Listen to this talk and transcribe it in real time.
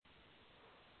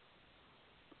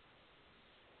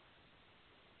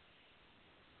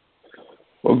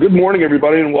Well, good morning,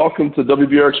 everybody, and welcome to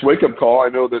WBRX Wake Up Call. I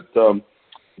know that,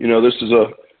 this is a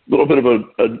little bit of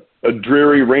a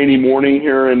dreary, rainy morning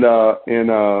here in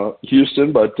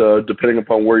Houston, but depending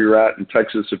upon where you're at in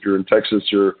Texas, if you're in Texas,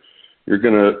 you're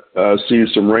going to see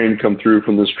some rain come through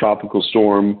from this tropical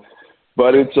storm.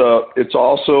 But it's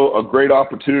also a great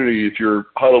opportunity if you're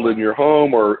huddled in your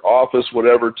home or office,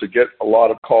 whatever, to get a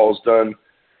lot of calls done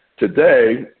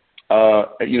today.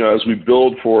 As we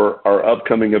build for our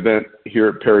upcoming event here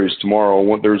at Perry's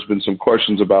tomorrow, there's been some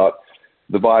questions about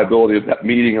the viability of that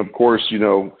meeting. Of course,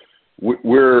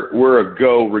 we're a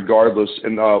go regardless,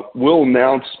 and we'll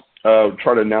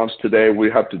try to announce today.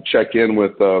 We have to check in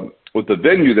with the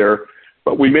venue there,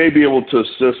 but we may be able to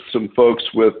assist some folks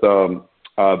with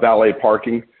valet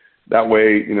parking. That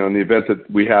way, in the event that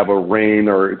we have a rain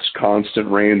or it's constant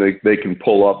rain, they can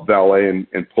pull up valet and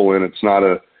pull in. It's not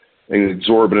an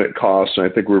exorbitant cost, and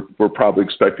I think we're probably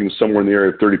expecting somewhere in the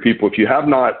area of 30 people. If you have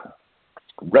not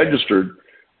registered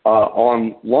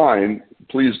online,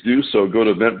 please do so. Go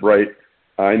to Eventbrite.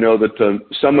 I know that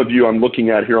some of you I'm looking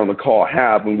at here on the call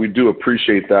have, and we do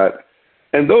appreciate that.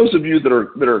 And those of you that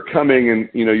are coming and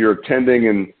you're attending,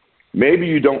 and maybe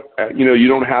you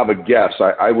don't have a guest,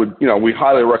 I would we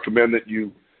highly recommend that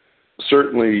you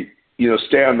certainly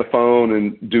stay on the phone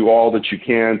and do all that you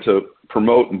can to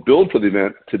promote and build for the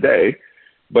event today.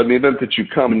 But in the event that you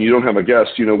come and you don't have a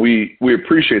guest, we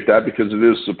appreciate that because it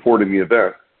is supporting the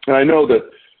event. And I know that,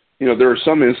 there are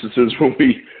some instances when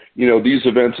these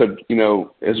events have,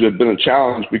 has been a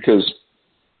challenge because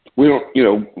we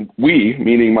don't, we,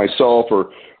 meaning myself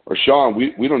or Sean,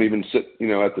 we don't even sit,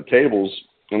 at the tables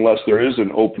unless there is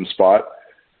an open spot,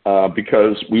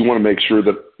 because we want to make sure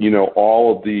that,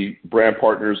 all of the brand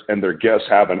partners and their guests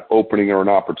have an opening or an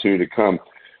opportunity to come.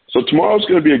 So tomorrow's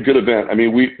going to be a good event. I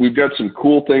mean, we've got some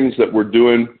cool things that we're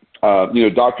doing.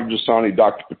 Dr. Jasani,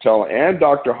 Dr. Patel, and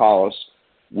Dr. Hollis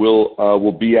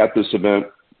will be at this event.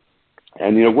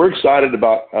 And, we're excited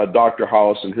about Dr.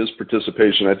 Hollis and his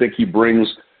participation. I think he brings,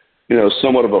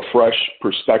 somewhat of a fresh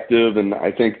perspective. And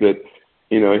I think that,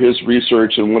 his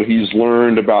research and what he's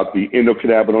learned about the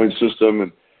endocannabinoid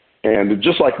system and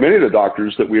just like many of the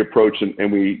doctors that we approach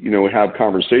and we have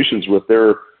conversations with,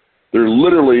 they're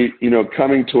literally,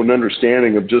 coming to an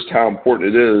understanding of just how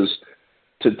important it is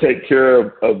to take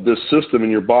care of this system in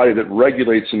your body that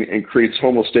regulates and creates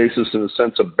homeostasis and a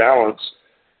sense of balance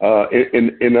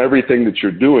in everything that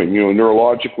you're doing,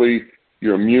 neurologically,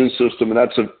 your immune system. And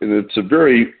it's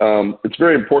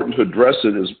very important to address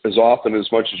it as often, as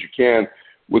much as you can,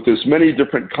 with as many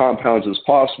different compounds as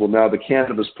possible. Now, the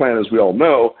cannabis plant, as we all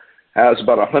know, has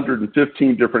about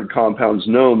 115 different compounds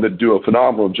known that do a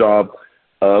phenomenal job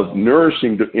of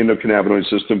nourishing the endocannabinoid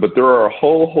system, but there are a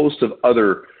whole host of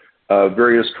other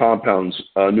various compounds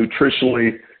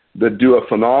nutritionally that do a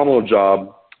phenomenal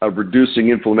job of reducing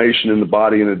inflammation in the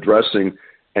body and addressing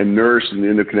and nourishing the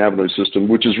endocannabinoid system,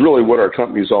 which is really what our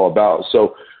company is all about.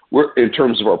 So we're in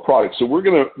terms of our products. So we're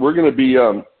gonna be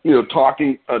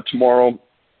talking tomorrow,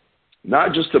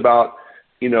 not just about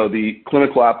the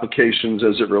clinical applications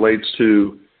as it relates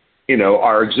to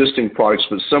our existing products,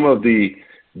 but some of the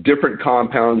different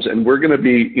compounds, and we're going to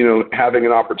be, having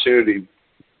an opportunity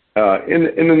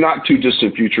in the not too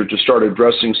distant future to start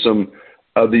addressing some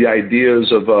of the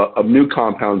ideas of new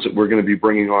compounds that we're going to be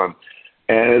bringing on.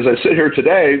 And as I sit here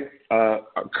today,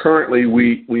 currently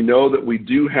we know that we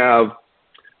do have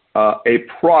a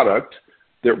product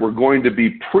that we're going to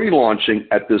be pre-launching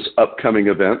at this upcoming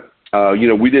event.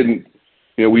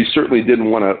 We certainly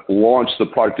didn't want to launch the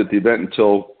product at the event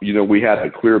until we had a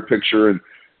clear picture, and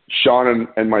Sean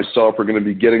and myself are going to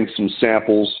be getting some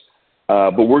samples,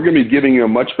 but we're going to be giving you a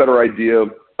much better idea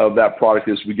of that product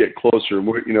as we get closer.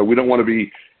 We don't want to be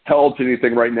held to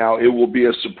anything right now. It will be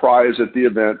a surprise at the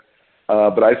event,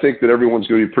 but I think that everyone's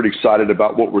going to be pretty excited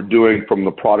about what we're doing from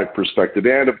the product perspective.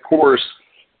 And of course,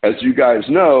 as you guys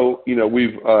know,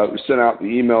 we've sent out the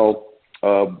email,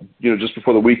 just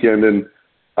before the weekend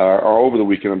or over the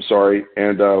weekend, I'm sorry,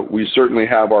 and we certainly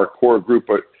have our core group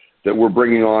that we're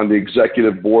bringing on, the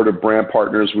executive board of brand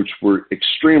partners, which we're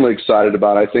extremely excited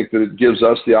about. I think that it gives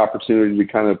us the opportunity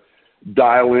to kind of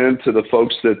dial into the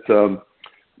folks that,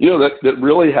 that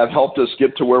really have helped us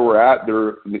get to where we're at.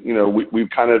 We've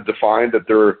kind of defined that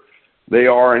they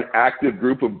are an active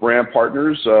group of brand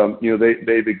partners.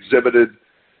 They've exhibited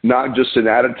not just in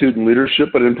attitude and leadership,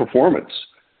 but in performance.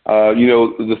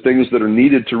 The things that are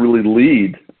needed to really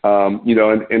lead,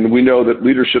 and we know that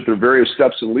leadership, there are various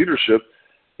steps in leadership,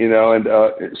 and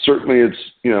certainly it's,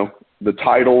 the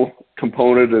title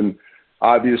component and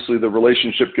obviously the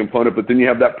relationship component, but then you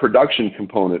have that production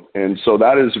component. And so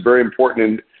that is very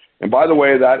important. And by the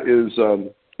way, that is,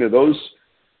 those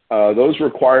those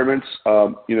requirements,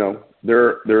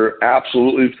 they're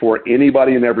absolutely for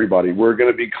anybody and everybody. We're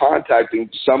going to be contacting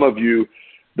some of you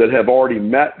that have already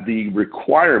met the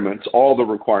requirements, all the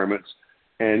requirements,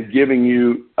 and giving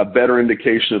you a better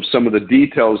indication of some of the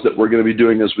details that we're going to be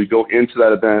doing as we go into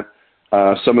that event.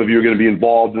 Some of you are going to be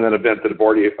involved in that event that have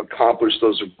already accomplished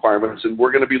those requirements, and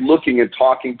we're going to be looking and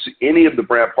talking to any of the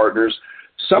brand partners,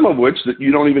 some of which that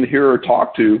you don't even hear or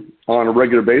talk to on a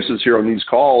regular basis here on these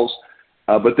calls,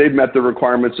 but they've met the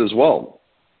requirements as well.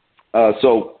 It's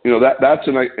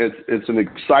an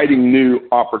exciting new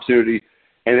opportunity,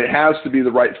 and it has to be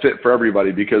the right fit for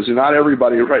everybody, because not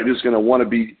everybody, right, is going to want to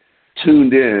be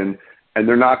tuned in, and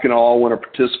they're not going to all want to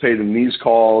participate in these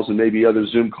calls and maybe other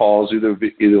Zoom calls, either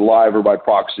live or by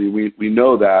proxy. We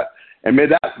know that, and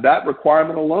that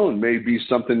requirement alone may be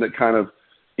something that kind of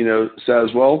says,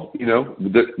 well,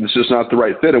 this is not the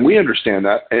right fit, and we understand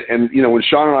that. And when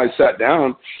Sean and I sat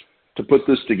down to put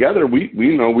this together, we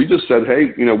just said,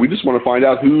 hey, we just want to find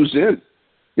out who's in,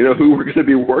 who we're going to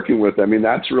be working with. I mean,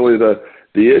 that's really the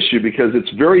issue, because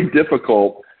it's very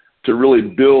difficult to really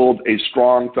build a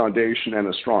strong foundation and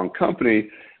a strong company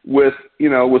with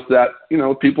that,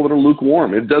 people that are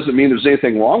lukewarm. It doesn't mean there's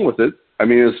anything wrong with it. I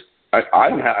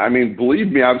mean,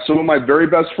 believe me, I have some of my very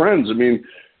best friends,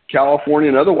 California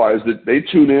and otherwise, that they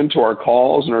tune into our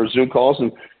calls and our Zoom calls,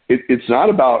 and it's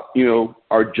not about,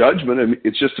 our judgment.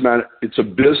 It's a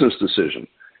business decision.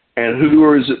 And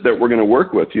who is it that we're going to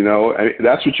work with?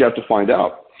 That's what you have to find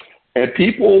out. And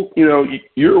people,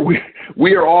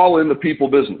 we are all in the people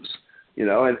business,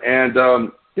 and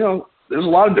there's a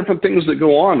lot of different things that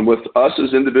go on with us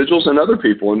as individuals and other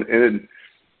people. And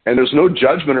there's no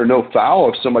judgment or no foul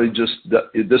if somebody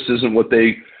this isn't what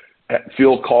they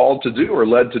feel called to do or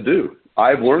led to do.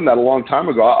 I've learned that a long time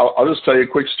ago. I'll just tell you a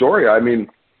quick story. I mean,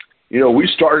 we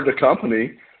started a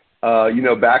company,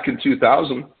 back in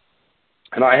 2000,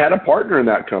 and I had a partner in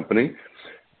that company,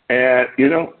 and,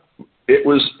 it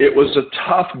was a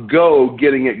tough go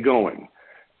getting it going.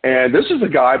 And this is a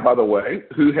guy, by the way,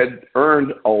 who had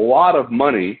earned a lot of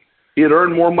money. He had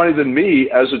earned more money than me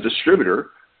as a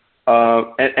distributor,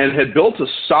 and had built a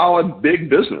solid, big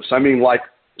business. I mean, like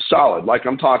solid, like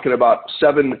I'm talking about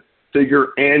 7-figure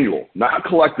annual, not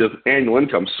collective, annual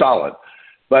income, solid.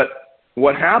 But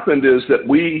what happened is that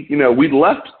we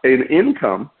left an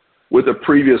income with a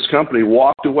previous company,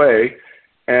 walked away,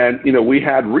 and, we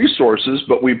had resources,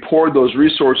 but we poured those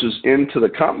resources into the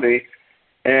company.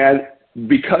 And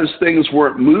because things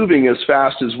weren't moving as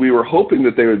fast as we were hoping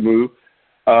that they would move,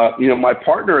 my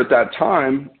partner at that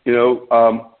time,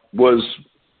 was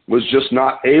just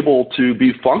not able to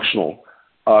be functional.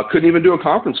 Couldn't even do a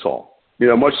conference call,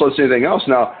 much less anything else.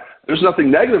 Now, there's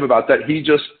nothing negative about that. He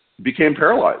just became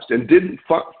paralyzed and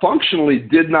functionally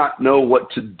did not know what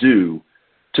to do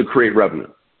to create revenue.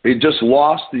 He just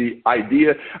lost the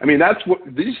idea. I mean, that's what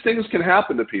these things can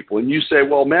happen to people. And you say,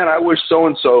 well, man, I wish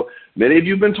so-and-so, many of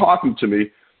you have been talking to me,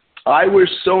 I wish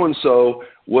so-and-so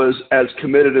was as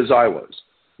committed as I was.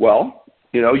 Well,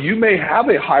 you may have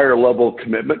a higher level of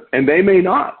commitment and they may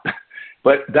not,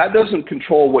 but that doesn't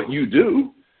control what you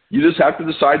do. You just have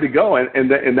to decide to go.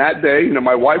 And that day,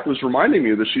 my wife was reminding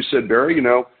me of this. She said, Barry,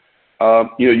 you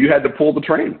had to pull the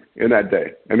train in that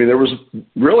day. I mean,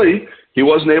 he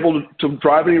wasn't able to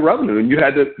drive any revenue, and you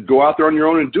had to go out there on your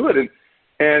own and do it.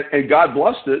 And God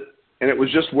blessed it, and it was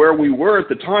just where we were at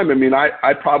the time. I mean,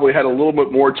 I probably had a little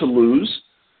bit more to lose,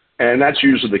 and that's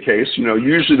usually the case.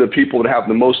 Usually the people that have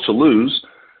the most to lose,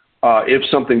 if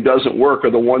something doesn't work,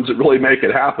 are the ones that really make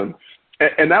it happen.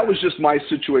 And that was just my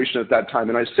situation at that time.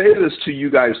 And I say this to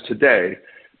you guys today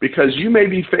because you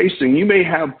may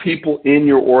have people in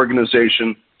your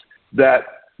organization that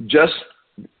just,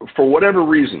 for whatever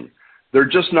reason, they're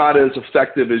just not as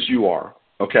effective as you are,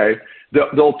 okay?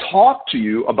 They'll talk to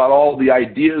you about all the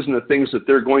ideas and the things that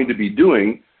they're going to be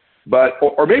doing,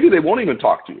 or maybe they won't even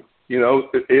talk to you.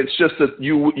 It's just that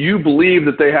you believe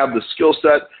that they have the skill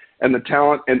set and the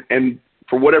talent, and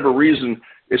for whatever reason,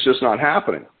 it's just not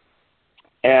happening.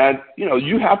 And,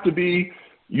 you have to be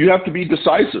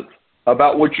decisive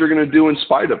about what you're going to do in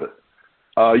spite of it.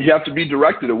 You have to be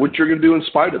directed at what you're going to do in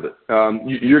spite of it.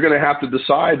 You're going to have to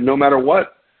decide, no matter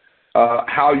what,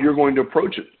 how you're going to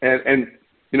approach it. And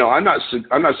I'm not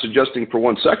suggesting for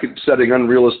 1 second setting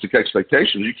unrealistic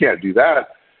expectations. You can't do that.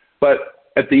 But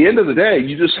at the end of the day,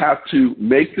 you just have to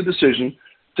make the decision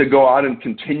to go out and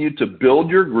continue to build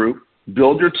your group,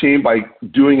 build your team by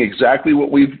doing exactly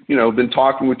what we've been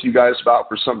talking with you guys about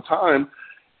for some time.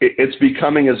 It's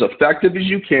becoming as effective as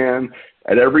you can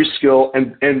at every skill,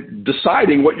 and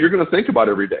deciding what you're going to think about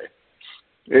every day.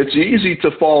 It's easy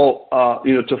to fall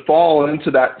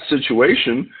into that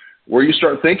situation where you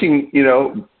start thinking,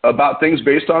 about things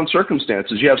based on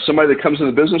circumstances. You have somebody that comes in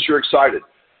the business, you're excited.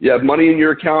 You have money in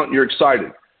your account, you're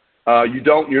excited. You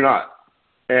don't, you're not.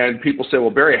 And people say, well,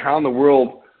 Barry, how in the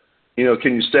world,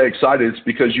 can you stay excited? It's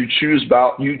because you choose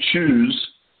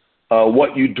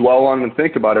what you dwell on and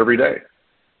think about every day.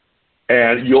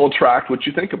 And you'll attract what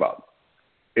you think about.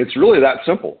 It's really that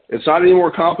simple. It's not any more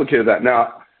complicated than that.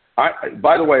 Now,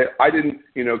 by the way, I didn't,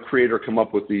 create or come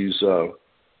up with these, I'll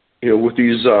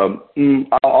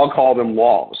call them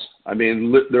laws. I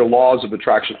mean, they're laws of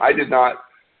attraction. I did not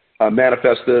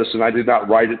manifest this, and I did not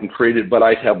write it and create it, but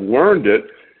I have learned it.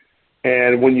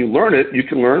 And when you learn it, you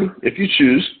can learn, if you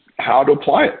choose, how to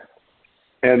apply it.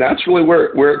 And that's really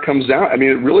where it comes down. I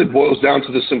mean, it really boils down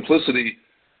to the simplicity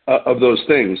of those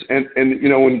things. And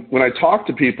when I talk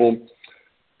to people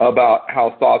about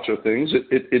how thoughts are things,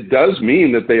 it does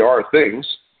mean that they are things.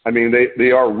 I mean,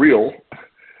 they are real.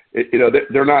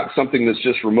 They're not something that's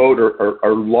just remote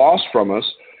or lost from us.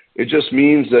 It just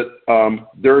means that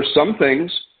there are some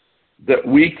things that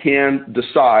we can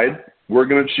decide we're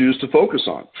going to choose to focus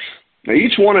on. Now,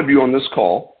 each one of you on this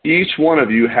call, each one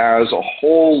of you has a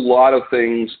whole lot of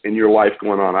things in your life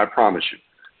going on, I promise you.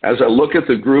 As I look at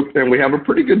the group, and we have a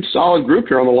pretty good solid group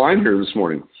here on the line here this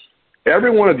morning, every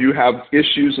one of you have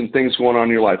issues and things going on in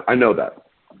your life. I know that.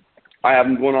 I have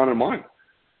them going on in mine.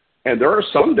 And there are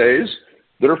some days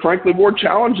that are frankly more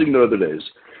challenging than other days.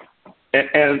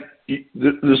 And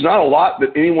there's not a lot that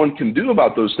anyone can do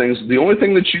about those things. The only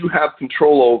thing that you have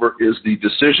control over is the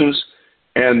decisions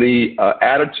and the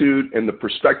attitude and the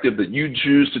perspective that you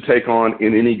choose to take on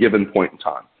in any given point in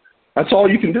time. That's all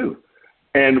you can do.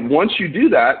 And once you do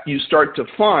that, you start to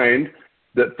find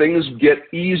that things get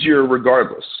easier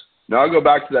regardless. Now, I'll go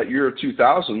back to that year of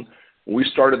 2000 when we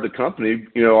started the company.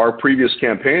 Our previous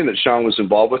campaign that Sean was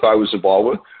involved with, I was involved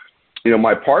with.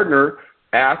 My partner,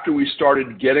 after we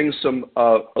started getting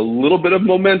a little bit of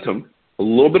momentum, a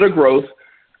little bit of growth,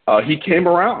 he came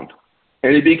around.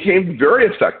 And he became very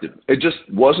effective. It just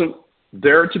wasn't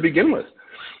there to begin with.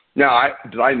 Now,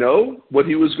 did I know what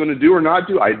he was going to do or not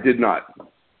do? I did not.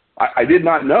 I did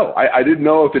not know. I didn't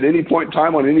know if at any point in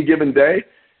time on any given day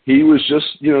he was just,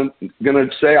 going to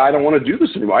say, I don't want to do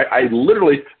this anymore. I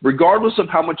literally, regardless of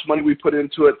how much money we put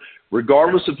into it,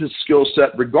 regardless of his skill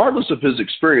set, regardless of his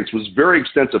experience, was very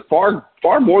extensive,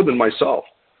 far more than myself.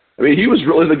 I mean, he was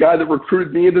really the guy that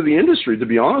recruited me into the industry, to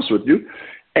be honest with you.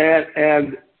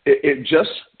 And it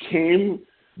just came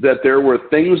that there were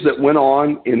things that went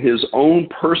on in his own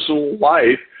personal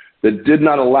life that did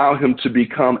not allow him to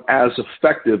become as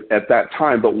effective at that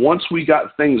time. But once we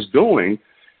got things going,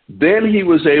 then he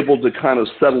was able to kind of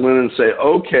settle in and say,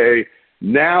 okay,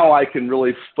 now I can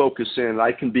really focus in.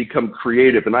 I can become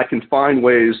creative, and I can find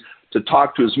ways to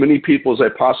talk to as many people as I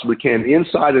possibly can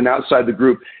inside and outside the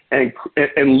group and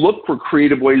look for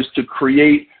creative ways to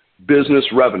create business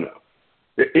revenue.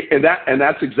 And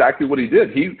that's exactly what he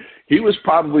did. He was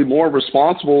probably more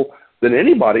responsible than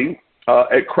anybody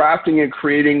at crafting and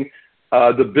creating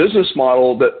the business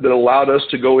model that allowed us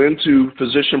to go into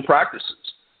physician practices.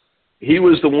 He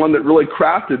was the one that really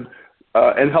crafted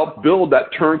and helped build that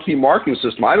turnkey marketing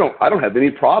system. I don't have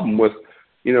any problem with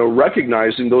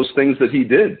recognizing those things that he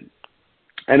did.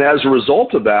 And as a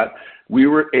result of that, we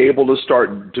were able to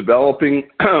start developing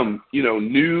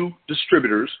new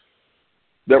distributors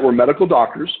that were medical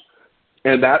doctors,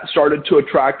 and that started to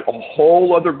attract a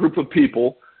whole other group of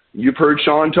people. You've heard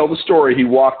Sean tell the story. He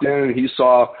walked in and he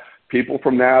saw people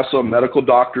from NASA, medical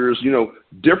doctors,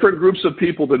 different groups of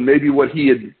people than maybe what he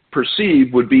had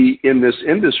perceived would be in this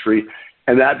industry,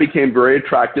 and that became very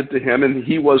attractive to him, and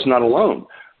he was not alone.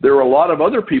 There were a lot of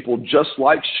other people just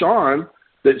like Sean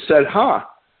that said,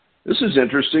 this is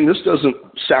interesting. This doesn't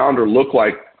sound or look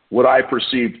like what I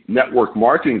perceived network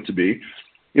marketing to be.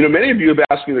 Many of you have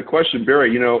asked me the question,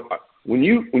 Barry, when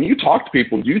you talk to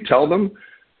people, do you tell them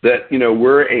that,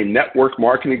 we're a network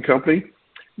marketing company?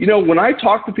 When I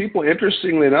talk to people,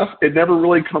 interestingly enough, it never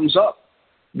really comes up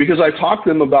because I talk to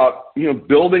them about,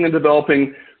 building and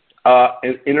developing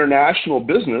an international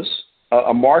business,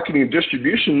 a marketing and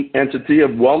distribution entity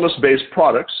of wellness-based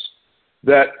products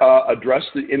that address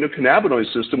the endocannabinoid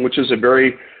system, which is a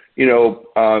very,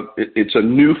 it's a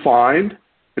new find.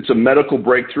 It's a medical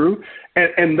breakthrough.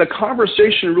 And the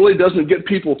conversation really doesn't get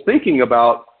people thinking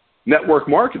about network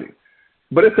marketing.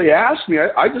 But if they ask me,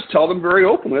 I just tell them very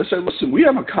openly. I say, listen, we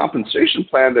have a compensation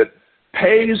plan that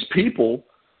pays people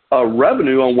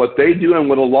revenue on what they do and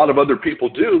what a lot of other people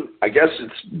do. I guess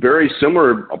it's very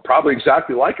similar, probably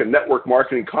exactly like a network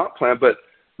marketing comp plan, but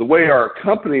the way our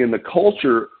company and the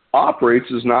culture operates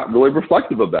is not really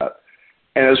reflective of that.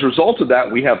 And as a result of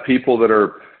that, we have people that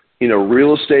are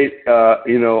real estate,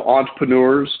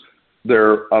 entrepreneurs.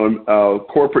 They're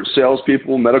corporate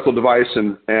salespeople, medical device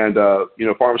and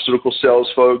pharmaceutical sales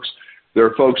folks. There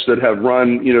are folks that have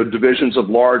run, divisions of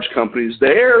large companies.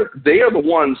 They are the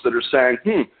ones that are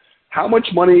saying, how much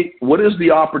money, what is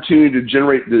the opportunity to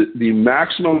generate the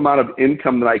maximum amount of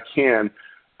income that I can,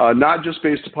 not just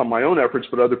based upon my own efforts,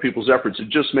 but other people's efforts. It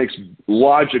just makes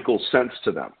logical sense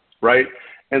to them, right?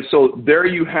 And so there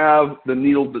you have the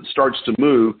needle that starts to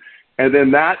move. And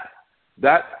then that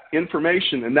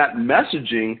information and that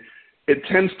messaging, it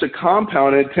tends to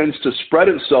compound, it tends to spread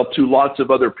itself to lots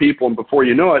of other people. And before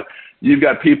you know it, you've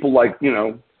got people like,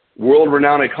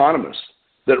 world-renowned economists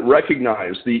that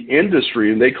recognize the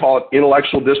industry, and they call it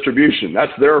intellectual distribution.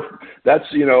 That's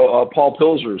Paul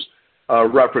Pilser's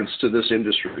reference to this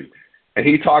industry. And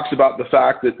he talks about the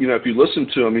fact that, if you listen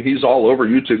to him, and he's all over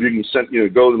YouTube, you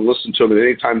can go and listen to him at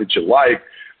any time that you like.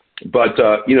 But,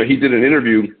 he did an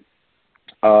interview,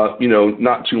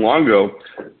 not too long ago.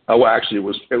 Well, actually,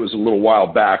 it was a little while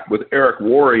back with Eric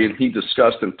Worre, and he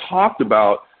discussed and talked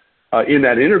about in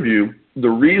that interview the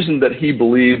reason that he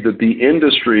believed that the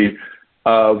industry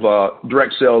of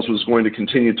direct sales was going to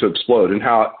continue to explode, and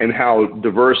how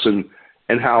diverse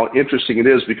and how interesting it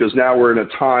is, because now we're in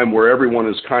a time where everyone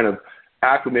is kind of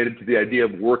acclimated to the idea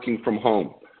of working from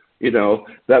home.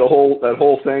 That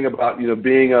whole thing about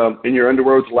being in your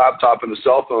underwear with a laptop and a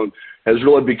cell phone has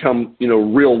really become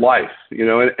real life.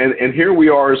 And here we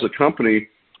are as a company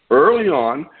early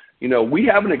on. We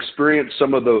haven't experienced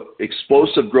some of the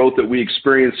explosive growth that we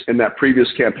experienced in that previous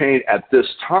campaign at this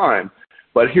time.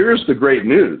 But here's the great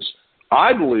news.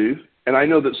 I believe, and I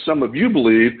know that some of you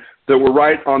believe, that we're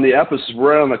right on the epicenter,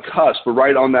 we're right on the cusp,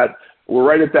 we're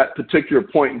right at that particular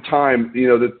point in time,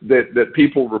 that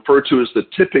people refer to as the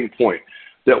tipping point.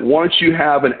 That once you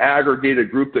have an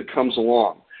aggregated group that comes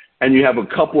along, and you have a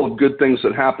couple of good things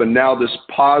that happen, now this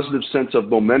positive sense of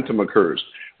momentum occurs.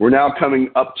 We're now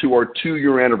coming up to our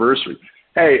 2-year anniversary.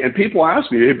 Hey, and people ask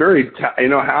me, hey, Barry,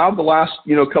 how have the last,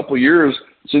 couple of years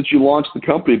since you launched the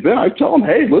company been? I tell them,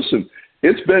 hey, listen,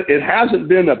 it hasn't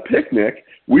been a picnic.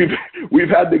 We've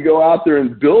had to go out there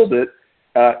and build it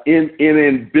in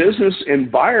a business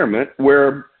environment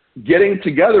where getting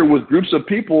together with groups of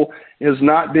people has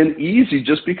not been easy,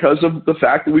 just because of the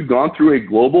fact that we've gone through a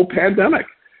global pandemic,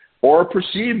 or a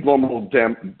perceived global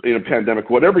pandemic,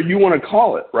 whatever you want to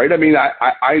call it, right? I mean,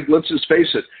 let's just face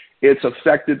it, it's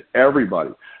affected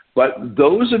everybody. But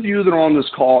those of you that are on this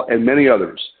call, and many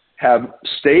others, have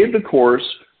stayed the course,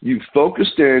 you've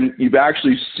focused in, you've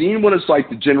actually seen what it's like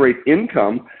to generate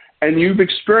income, and you've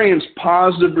experienced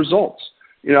positive results.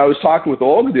 I was talking with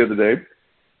Olga the other day,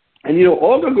 and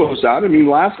Olga goes out.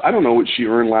 I don't know what she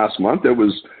earned last month. It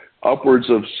was upwards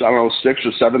of, $6,000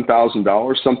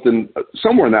 or $7,000,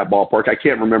 somewhere in that ballpark. I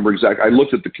can't remember exactly. I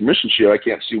looked at the commission sheet. I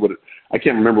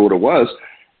can't remember what it was.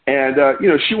 And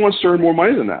she wants to earn more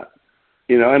money than that.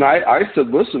 And I said,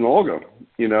 listen, Olga,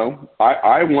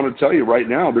 I want to tell you right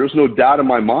now, there's no doubt in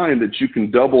my mind that you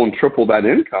can double and triple that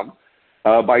income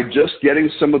by just getting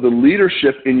some of the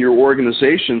leadership in your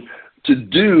organization to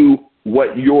do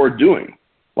what you're doing.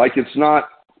 Like, it's not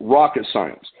rocket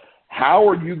science. How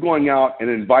are you going out and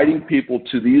inviting people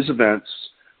to these events?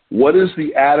 What is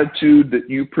the attitude that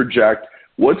you project?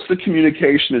 What's the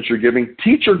communication that you're giving?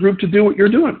 Teach your group to do what you're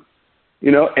doing.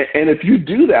 And if you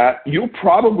do that, you'll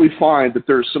probably find that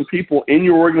there's some people in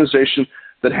your organization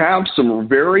that have some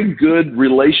very good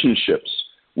relationships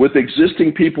with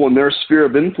existing people in their sphere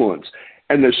of influence.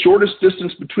 And the shortest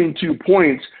distance between 2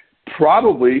 points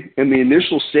probably in the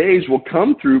initial stage will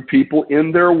come through people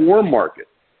in their warm market.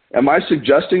 Am I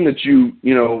suggesting that you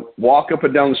walk up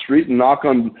and down the street and knock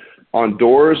on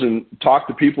doors and talk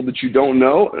to people that you don't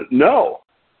know? No,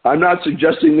 I'm not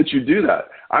suggesting that you do that.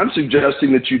 I'm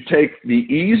suggesting that you take the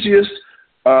easiest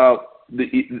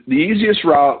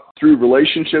route through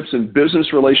relationships and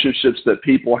business relationships that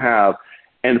people have,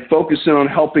 and focus in on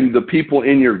helping the people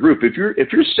in your group. If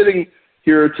you're sitting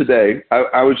here today,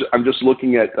 I'm just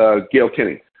looking at Gail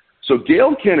Kinney. So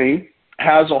Gail Kinney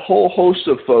has a whole host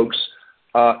of folks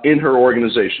in her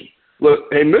organization. Look,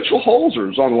 hey, Mitchell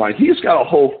Holzer's on the line. He's got a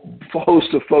whole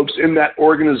host of folks in that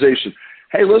organization.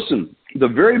 Hey, listen, the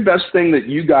very best thing that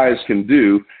you guys can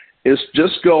do is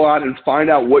just go out and find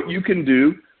out what you can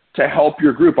do to help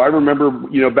your group. I remember,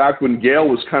 back when Gail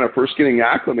was kind of first getting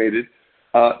acclimated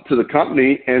to the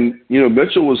company, and,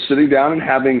 Mitchell was sitting down and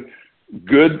having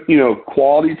good,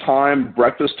 quality time,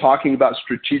 breakfast, talking about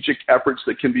strategic efforts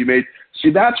that can be made.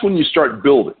 See, that's when you start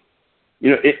building.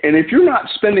 And if you're not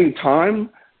spending time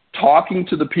talking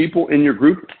to the people in your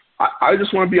group, I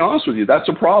just want to be honest with you, that's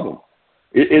a problem.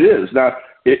 It is. Now,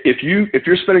 if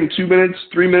you're spending 2 minutes,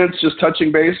 3 minutes just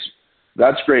touching base,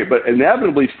 that's great. But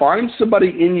inevitably, find somebody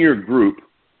in your group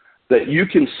that you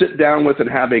can sit down with and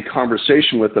have a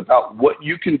conversation with about what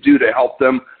you can do to help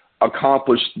them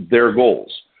accomplish their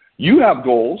goals. You have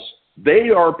goals. They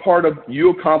are part of you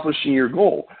accomplishing your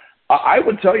goal. I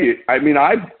would tell you, I mean,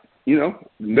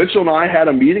 Mitchell and I had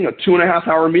a meeting, a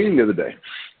 2.5-hour meeting the other day.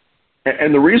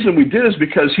 And the reason we did is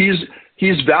because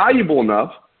he's valuable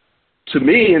enough to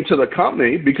me and to the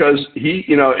company because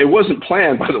it wasn't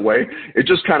planned, by the way. It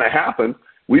just kind of happened.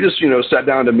 We just, sat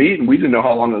down to meet, and we didn't know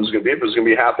how long it was going to be. If it was going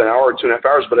to be half an hour or 2.5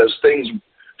 hours. But as things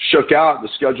shook out, the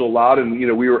schedule allowed, and,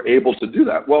 we were able to do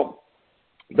that. Well,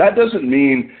 that doesn't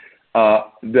mean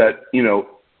that,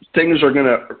 things are going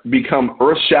to become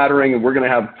earth-shattering and we're going to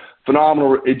have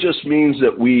phenomenal. It just means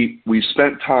that we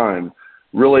spent time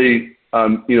really,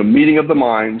 meeting of the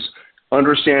minds,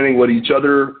 understanding what each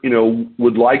other,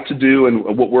 would like to do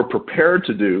and what we're prepared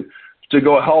to do to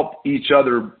go help each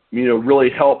other, really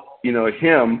help,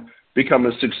 him become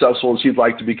as successful as he'd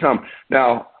like to become.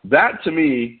 Now, that to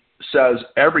me says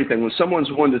everything. When someone's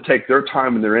willing to take their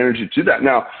time and their energy to do that.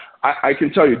 Now, I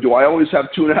can tell you, do I always have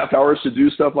 2.5 hours to do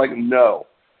stuff like no?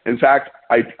 In fact,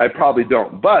 I probably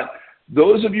don't. But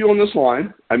those of you on this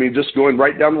line, I mean, just going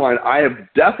right down the line, I have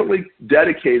definitely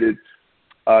dedicated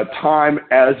time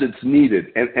as it's needed.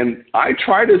 And I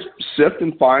try to sift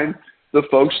and find the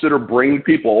folks that are bringing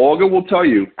people. Olga will tell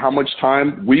you how much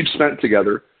time we've spent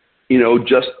together,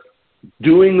 just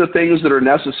doing the things that are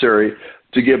necessary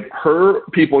to give her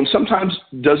people. And sometimes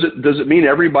does it mean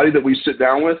everybody that we sit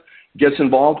down with gets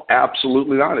involved?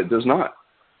 Absolutely not. It does not.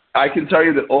 I can tell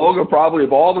you that Olga, probably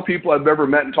of all the people I've ever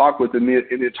met and talked with in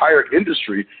the entire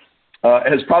industry,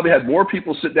 has probably had more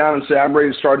people sit down and say, I'm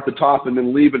ready to start at the top and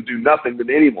then leave and do nothing than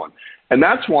anyone. And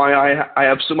that's why I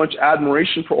have so much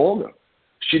admiration for Olga.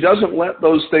 She doesn't let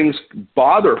those things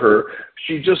bother her.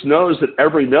 She just knows that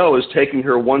every no is taking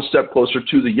her one step closer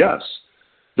to the yes.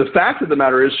 The fact of the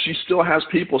matter is she still has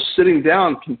people sitting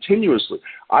down continuously.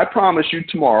 I promise you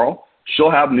tomorrow she'll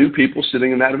have new people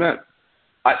sitting in that event.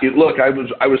 I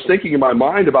was thinking in my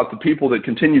mind about the people that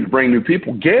continue to bring new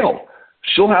people. Gail,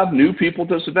 she'll have new people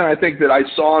to this event. I think that I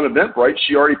saw on Eventbrite,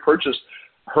 she already purchased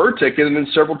her ticket and then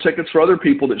several tickets for other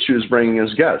people that she was bringing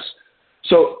as guests.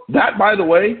 So that, by the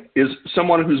way, is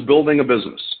someone who's building a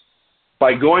business.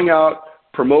 By going out,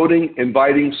 promoting,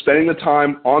 inviting, spending the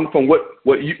time on the phone.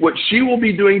 What she will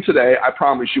be doing today, I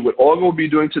promise you, what Olga will be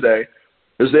doing today,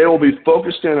 is they will be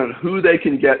focused in on who they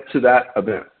can get to that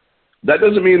event. That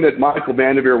doesn't mean that Michael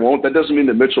Vanderveer won't. That doesn't mean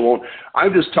that Mitchell won't.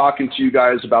 I'm just talking to you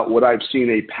guys about what I've seen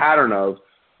a pattern of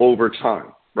over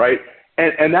time, right?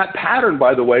 And that pattern,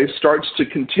 by the way, starts to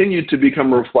continue to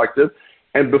become reflective.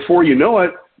 And before you know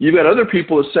it, you've got other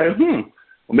people that say, well,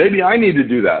 maybe I need to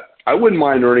do that. I wouldn't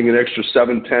mind earning an extra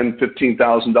 $7,000, $10,000,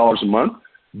 $15,000 a month,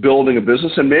 building a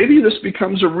business, and maybe this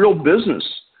becomes a real business.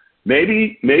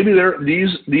 Maybe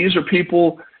these are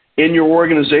people in your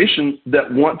organization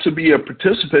that want to be a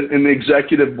participant in the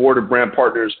executive board of brand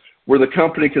partners, where the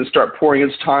company can start pouring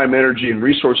its time, energy, and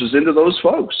resources into those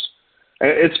folks.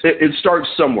 It starts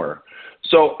somewhere.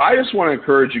 So I just want to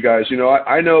encourage you guys.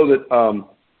 I know that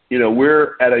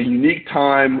we're at a unique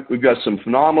time. We've got some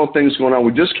phenomenal things going on.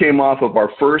 We just came off of our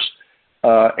first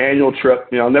annual trip.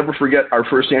 I'll never forget our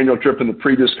first annual trip in the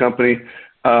previous company.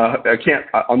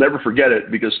 I'll never forget it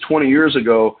because 20 years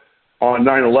ago on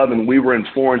 9/11, we were in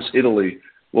Florence, Italy,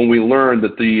 when we learned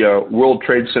that the World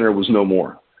Trade Center was no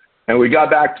more. And we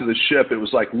got back to the ship. It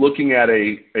was like looking at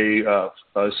a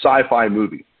sci-fi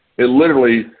movie.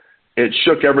 It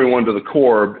shook everyone to the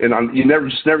core. And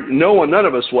none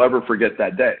of us will ever forget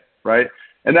that day, right?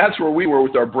 And that's where we were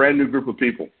with our brand new group of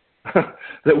people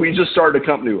that we just started a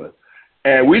company with.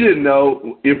 And we didn't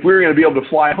know if we were going to be able to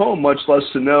fly home, much less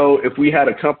to know if we had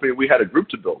a company, we had a group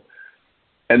to build.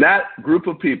 And that group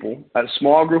of people, that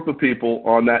small group of people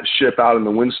on that ship out in the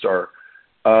Windstar,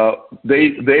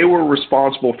 they were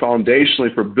responsible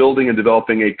foundationally for building and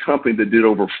developing a company that did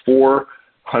over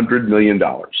 $400 million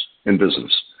in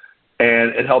business.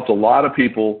 And it helped a lot of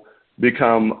people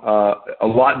become a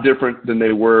lot different than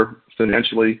they were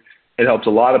financially. It helped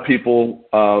a lot of people,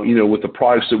 with the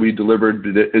products that we delivered.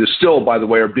 It is still, by the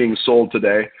way, are being sold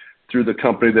today through the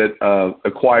company that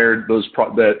acquired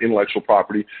that intellectual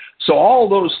property. So all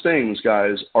those things,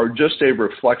 guys, are just a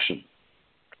reflection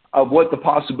of what the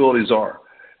possibilities are.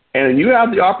 And you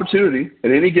have the opportunity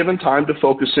at any given time to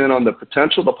focus in on the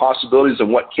potential, the possibilities,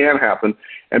 and what can happen,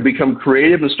 and become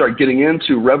creative and start getting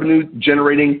into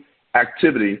revenue-generating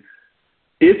activity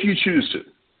if you choose to.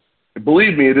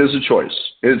 Believe me, it is a choice.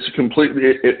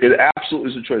 It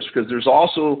absolutely is a choice, because there's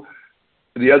also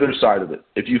the other side of it.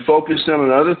 If you focus in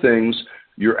on other things,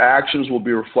 your actions will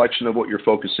be a reflection of what you're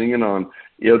focusing in on.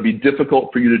 It'll be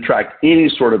difficult for you to track any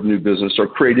sort of new business or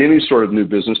create any sort of new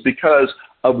business because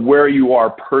of where you are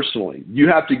personally. You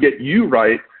have to get you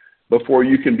right before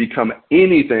you can become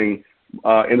anything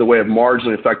in the way of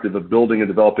marginally effective of building and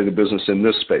developing a business in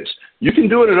this space. You can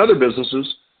do it in other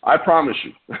businesses. I promise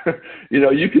you.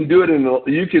 You can do it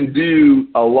you can do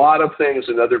a lot of things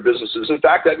in other businesses. In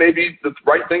fact, that may be the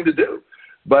right thing to do.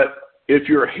 But if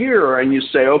you're here and you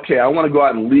say, okay, I want to go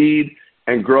out and lead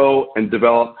and grow and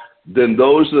develop, then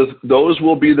those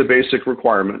will be the basic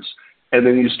requirements. And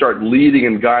then you start leading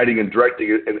and guiding and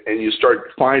directing it, and you start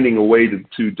finding a way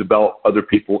to develop other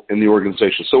people in the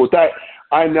organization. So with that,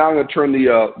 I'm now going to turn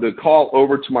the call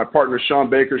over to my partner, Sean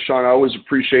Baker. Sean, I always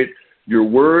appreciate your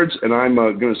words, and I'm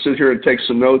going to sit here and take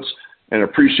some notes and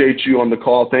appreciate you on the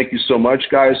call. Thank you so much,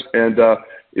 guys. And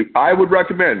I would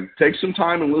recommend take some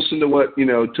time and listen to what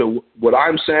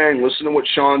I'm saying, listen to what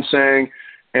Sean's saying,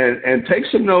 and take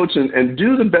some notes and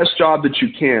do the best job that you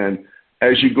can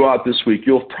as you go out this week.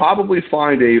 You'll probably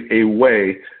find a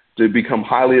way to become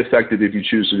highly effective if you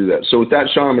choose to do that. So with that,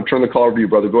 Sean, I'm going to turn the call over to you,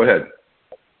 brother. Go ahead.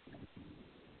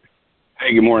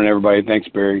 Hey, good morning, everybody. Thanks,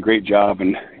 Barry. Great job,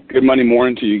 and good Monday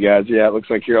morning to you guys. Yeah, it looks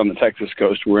like here on the Texas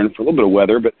coast we're in for a little bit of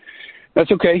weather, but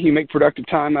that's okay. You make productive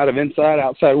time out of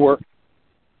outside work,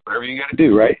 whatever you got to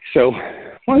do, right? So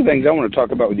one of the things I want to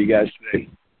talk about with you guys today,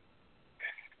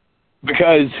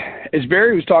 because as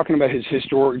Barry was talking about his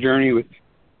historic journey with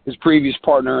his previous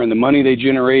partner and the money they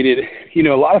generated, a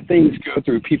lot of things go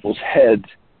through people's heads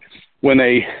when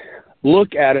they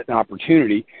look at an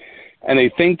opportunity and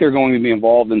they think they're going to be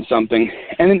involved in something,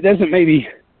 and it doesn't maybe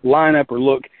line up or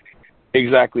look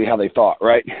exactly how they thought,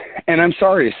 right? And I'm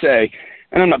sorry to say,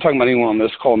 and I'm not talking about anyone on this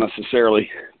call necessarily,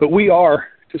 but we are,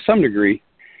 to some degree,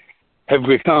 have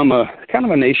become a kind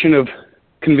of a nation of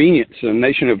convenience, a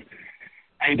nation of,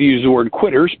 I hate to use the word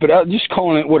quitters, but I'm just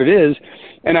calling it what it is.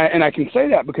 And I can say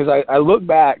that because I look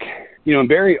back, and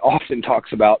Barry often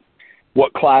talks about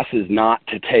what classes not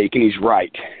to take, and he's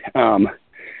right.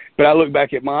 But I look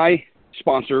back at my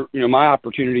sponsor, my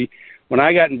opportunity when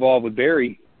I got involved with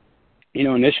Barry.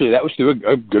 Initially that was through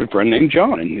a good friend named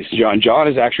John, and this John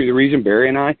is actually the reason Barry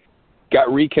and I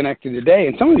got reconnected today.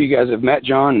 And some of you guys have met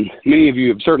John, and many of you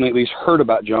have certainly at least heard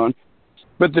about John.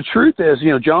 But the truth is,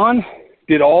 John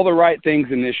did all the right things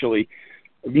initially.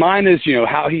 Mine is,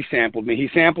 how he sampled me. He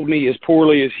sampled me as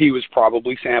poorly as he was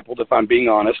probably sampled, if I'm being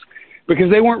honest, because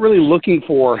they weren't really looking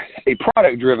for a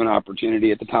product-driven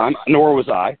opportunity at the time, nor was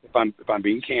I, if I'm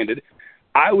being candid.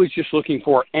 I was just looking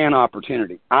for an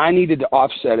opportunity. I needed to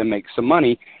offset and make some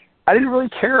money. I didn't really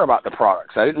care about the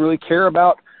products. I didn't really care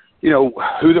about,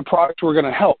 who the products were going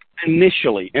to help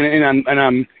initially. And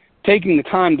I'm taking the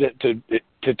time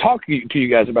to talk to you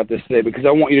guys about this today because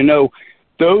I want you to know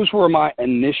those were my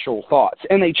initial thoughts,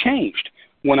 and they changed.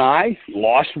 When I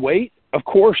lost weight, of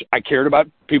course, I cared about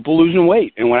people losing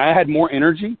weight. And when I had more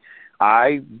energy,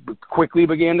 I quickly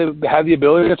began to have the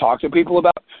ability to talk to people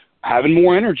about having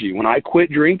more energy. When I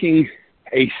quit drinking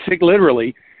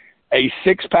literally a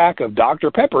 6-pack of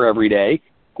Dr. Pepper every day,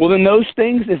 well, then those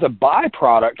things as a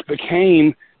byproduct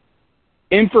became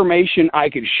information I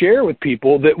could share with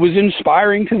people that was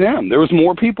inspiring to them. There was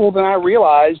more people than I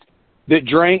realized that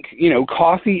drank,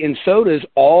 coffee and sodas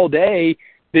all day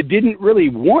that didn't really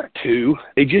want to.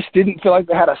 They just didn't feel like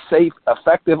they had a safe,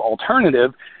 effective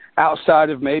alternative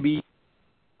outside of maybe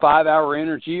 5-Hour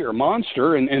Energy or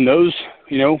Monster, and those,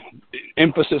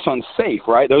 emphasis on safe,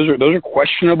 right? Those are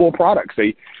questionable products.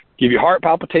 They give you heart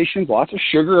palpitations, lots of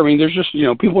sugar. I mean, there's just,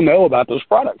 people know about those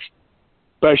products.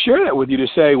 But I share that with you to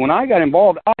say, when I got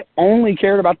involved, I only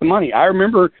cared about the money. I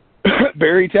remember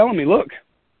Barry telling me, look,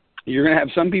 you're going to have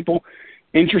some people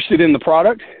interested in the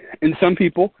product and some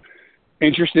people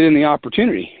interested in the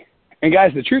opportunity. And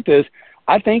guys, the truth is,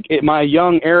 I think at my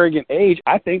young, arrogant age,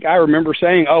 I think I remember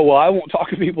saying, oh, well, I won't talk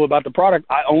to people about the product.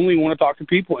 I only want to talk to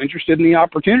people interested in the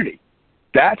opportunity.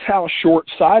 That's how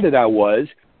short-sighted I was,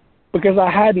 because I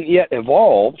hadn't yet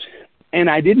evolved, and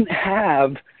I didn't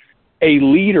have a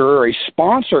leader or a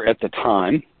sponsor at the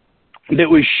time that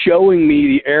was showing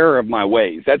me the error of my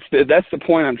ways. That's the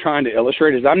point I'm trying to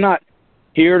illustrate, is I'm not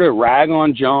here to rag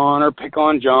on John or pick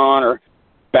on John or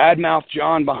badmouth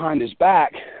John behind his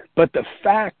back, but the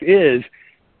fact is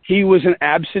he was an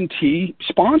absentee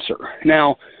sponsor.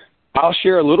 Now, I'll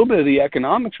share a little bit of the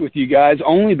economics with you guys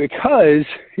only because,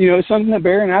 it's something that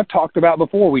Barry and I have talked about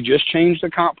before. We just changed the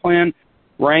comp plan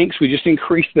ranks. We just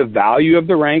increased the value of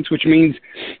the ranks, which means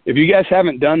if you guys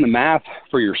haven't done the math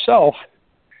for yourself,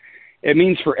 it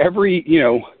means for every,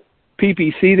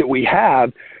 PPC that we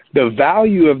have, the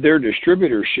value of their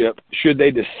distributorship, should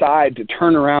they decide to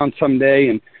turn around someday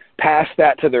and pass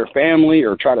that to their family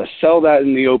or try to sell that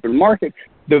in the open market,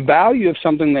 the value of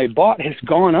something they bought has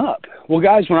gone up. Well,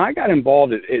 guys, when I got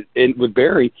involved with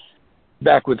Barry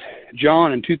back with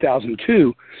John in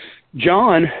 2002,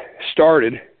 John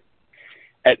started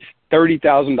at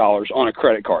 $30,000 on a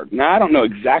credit card. Now, I don't know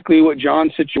exactly what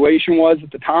John's situation was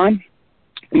at the time,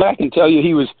 but I can tell you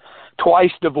he was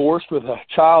twice divorced with a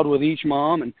child with each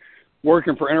mom and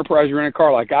working for Enterprise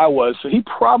Rent-A-Car like I was. So he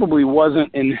probably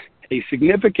wasn't in a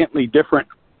significantly different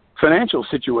financial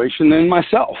situation than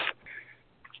myself.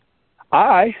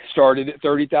 I started at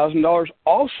 $30,000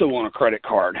 also on a credit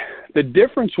card. The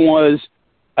difference was,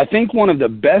 I think one of the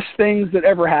best things that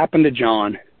ever happened to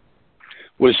John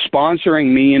was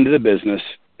sponsoring me into the business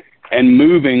and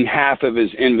moving half of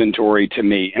his inventory to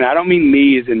me. And I don't mean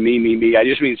me as in me. I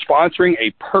just mean sponsoring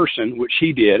a person, which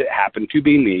he did, it happened to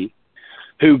be me,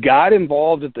 who got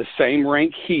involved at the same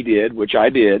rank he did, which I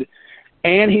did,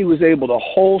 and he was able to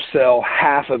wholesale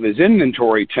half of his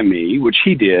inventory to me, which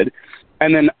he did,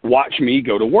 and then watch me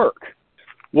go to work.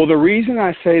 Well, the reason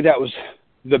I say that was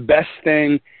the best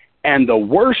thing and the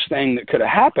worst thing that could have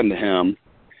happened to him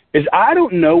is I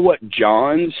don't know what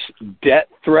John's debt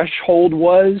threshold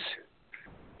was,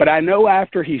 but I know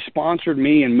after he sponsored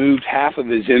me and moved half of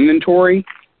his inventory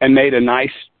and made a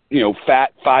nice,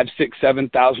 fat $5,000,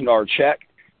 $6,000, $7,000 check,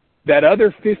 that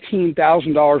other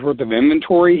 $15,000 worth of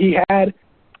inventory he had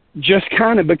just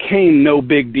kind of became no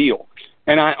big deal.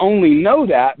 And I only know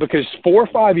that because 4 or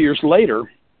 5 years later,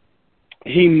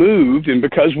 he moved, and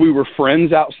because we were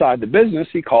friends outside the business,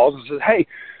 he calls and says, "Hey,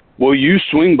 will you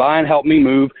swing by and help me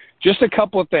move just a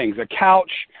couple of things, a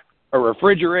couch, a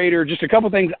refrigerator, just a couple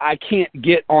of things I can't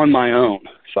get on my own?"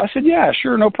 So I said, "Yeah,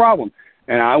 sure, no problem."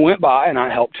 And I went by and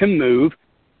I helped him move,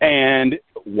 and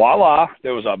voila,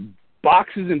 there was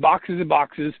boxes and boxes and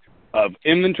boxes of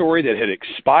inventory that had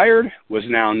expired, was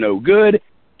now no good.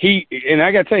 And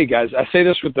I got to tell you guys, I say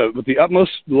this with the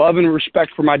utmost love and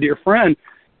respect for my dear friend,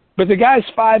 but the guy's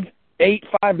 5'8",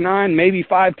 5'9", maybe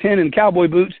 5'10" in cowboy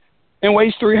boots and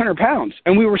weighs 300 pounds.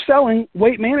 And we were selling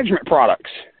weight management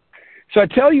products. So I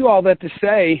tell you all that to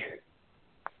say,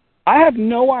 I have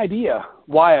no idea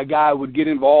why a guy would get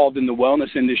involved in the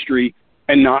wellness industry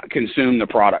and not consume the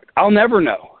product. I'll never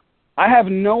know. I have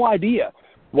no idea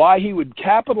why he would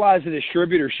capitalize a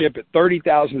distributorship at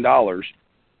 $30,000,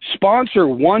 sponsor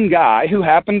one guy who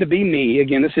happened to be me.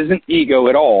 Again, this isn't ego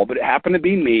at all, but it happened to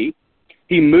be me.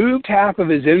 He moved half of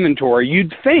his inventory.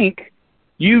 You'd think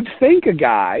a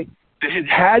guy that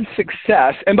had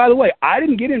success, and by the way, I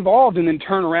didn't get involved and then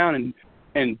turn around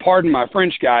and pardon my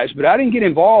French, guys, but I didn't get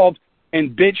involved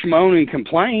and bitch, moan, and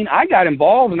complain. I got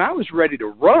involved and I was ready to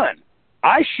run.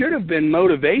 I should have been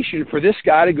motivation for this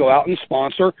guy to go out and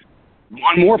sponsor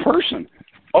one more person.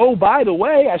 Oh, by the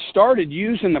way, I started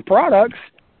using the products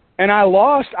and I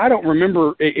lost, I don't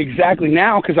remember exactly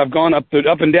now because I've gone up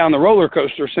and down the roller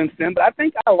coaster since then, but I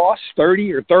think I lost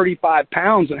 30 or 35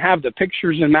 pounds and have the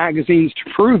pictures and magazines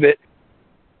to prove it.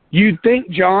 You'd think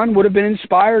John would have been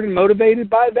inspired and motivated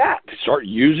by that to start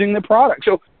using the product.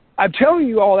 So I'm telling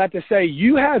you all that to say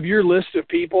you have your list of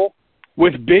people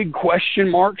with big question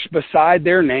marks beside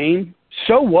their name.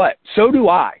 So what? So do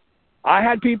I. I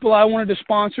had people I wanted to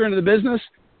sponsor into the business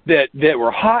that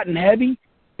were hot and heavy,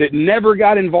 that never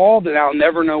got involved, and I'll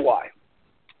never know why.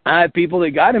 I had people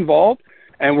that got involved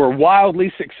and were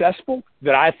wildly successful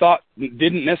that I thought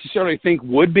didn't necessarily think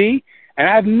would be, and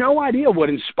I have no idea what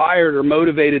inspired or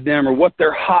motivated them or what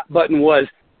their hot button was,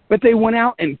 but they went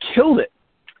out and killed it.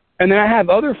 And then I have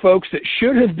other folks that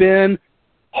should have been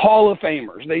Hall of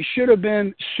Famers. They should have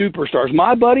been superstars.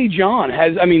 My buddy John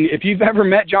if you've ever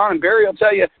met John and Barry, I'll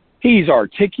tell you, he's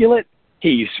articulate,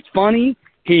 he's funny,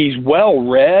 he's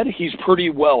well-read, he's pretty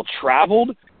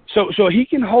well-traveled. So he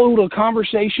can hold a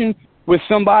conversation with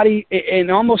somebody in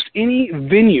almost any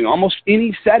venue, almost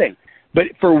any setting. But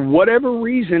for whatever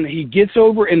reason, he gets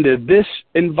over into this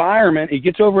environment, he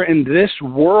gets over in this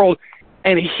world,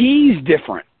 and he's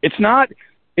different. It's not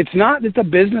that the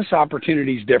business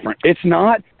opportunity is different. It's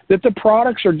not that the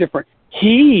products are different.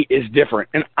 He is different,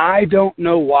 and I don't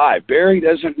know why. Barry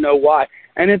doesn't know why.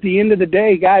 And at the end of the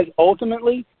day, guys,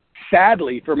 ultimately,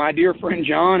 sadly, for my dear friend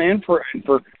John and for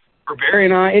Barry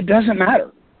and I, it doesn't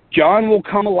matter. John will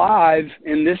come alive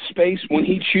in this space when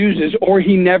he chooses, or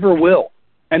he never will.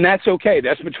 And that's okay.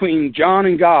 That's between John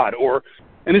and God.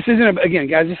 And this isn't, again,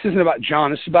 guys, this isn't about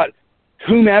John. It's about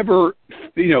whomever,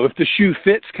 if the shoe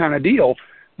fits kind of deal.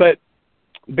 But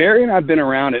Barry and I have been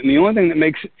around it, and the only thing that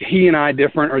makes he and I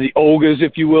different, or the Olgas,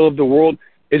 if you will, of the world,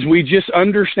 is we just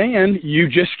understand you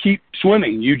just keep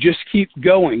swimming. You just keep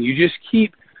going. You just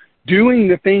keep doing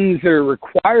the things that are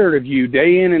required of you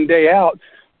day in and day out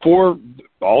for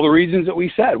all the reasons that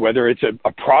we said, whether it's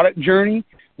a product journey,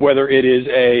 whether it is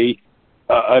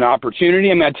an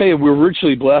opportunity. I mean, I tell you, we're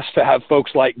richly blessed to have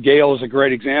folks like Gail as a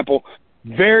great example.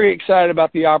 Very excited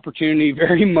about the opportunity,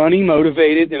 very money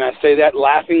motivated, and I say that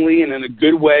laughingly and in a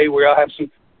good way. We all have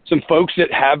some folks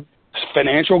that have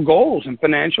financial goals and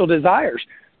financial desires.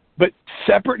 But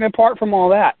separate and apart from all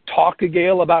that, talk to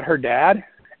Gail about her dad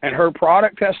and her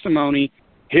product testimony,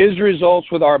 his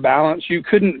results with our balance. You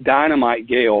couldn't dynamite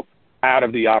Gail out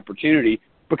of the opportunity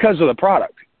because of the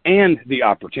product and the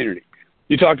opportunity.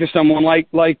 You talk to someone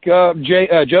like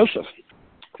Joseph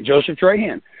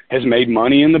Trahan, has made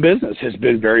money in the business, has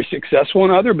been very successful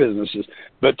in other businesses,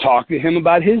 but talk to him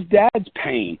about his dad's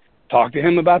pain. Talk to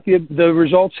him about the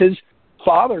results his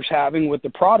father's having with the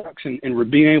products and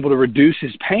being able to reduce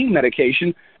his pain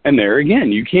medication. And there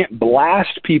again, you can't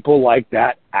blast people like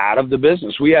that out of the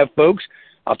business. We have folks,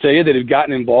 I'll tell you, that have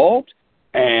gotten involved,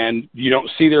 and you don't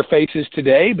see their faces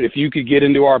today, but if you could get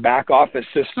into our back office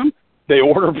system, they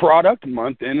order product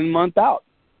month in and month out.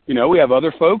 You know, we have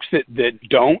other folks that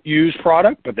don't use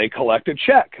product, but they collect a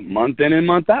check month in and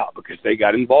month out because they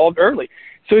got involved early.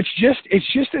 So it's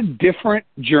just a different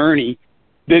journey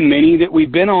than many that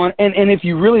we've been on. And if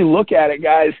you really look at it,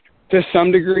 guys, to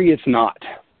some degree, it's not.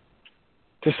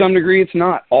 To some degree, it's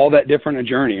not all that different a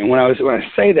journey. And when I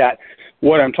say that,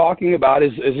 what I'm talking about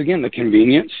is again, the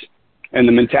convenience and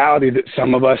the mentality that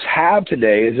some of us have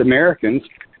today as Americans.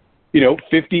 You know,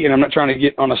 50, and I'm not trying to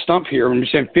get on a stump here, I'm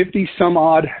just saying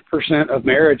 50-some-odd% of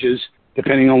marriages,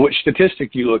 depending on which statistic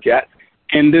you look at,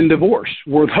 end in divorce.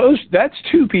 That's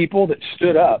two people that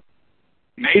stood up,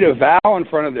 made a vow in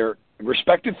front of their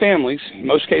respective families, in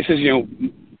most cases, you know,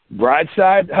 bride's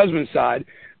side, husband's side,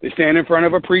 they stand in front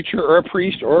of a preacher or a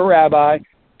priest or a rabbi,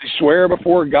 they swear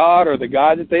before God or the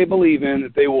God that they believe in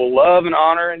that they will love and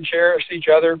honor and cherish each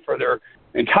other for their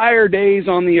entire days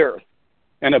on the earth.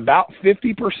 And about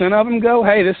 50% of them go,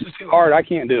 hey, this is too hard. I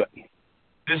can't do it.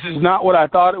 This is not what I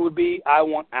thought it would be. I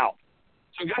want out.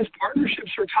 So, guys,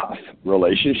 partnerships are tough.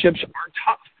 Relationships are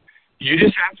tough. You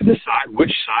just have to decide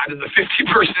which side of the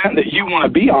 50% that you want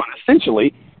to be on,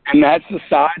 essentially. And that's the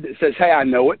side that says, hey, I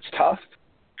know it's tough.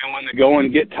 And when the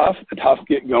going get tough, the tough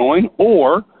get going.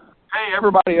 Or, hey,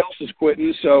 everybody else is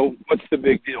quitting, so what's the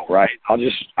big deal, right? I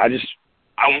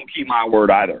won't keep my word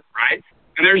either, right?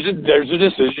 And there's the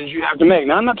decisions you have to make.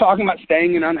 Now, I'm not talking about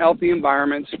staying in unhealthy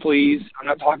environments, please. I'm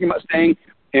not talking about staying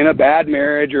in a bad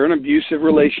marriage or an abusive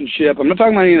relationship. I'm not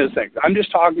talking about any of those things. I'm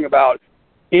just talking about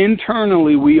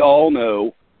internally we all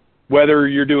know whether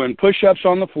you're doing push-ups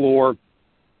on the floor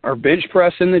or bench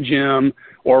press in the gym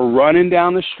or running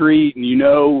down the street and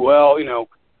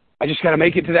I just got to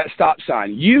make it to that stop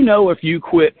sign. You know if you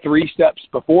quit 3 steps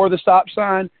before the stop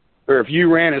sign or if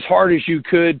you ran as hard as you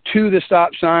could to the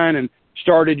stop sign and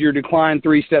started your decline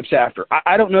 3 steps after.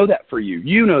 I don't know that for you.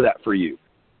 You know that for you.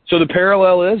 So the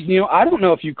parallel is, I don't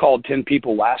know if you called 10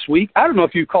 people last week. I don't know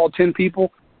if you called 10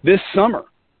 people this summer.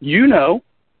 You know,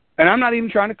 and I'm not even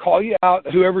trying to call you out,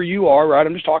 whoever you are, right?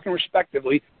 I'm just talking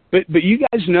respectively. But you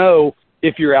guys know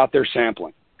if you're out there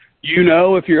sampling. You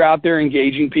know if you're out there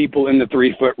engaging people in the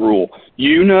 3-foot rule.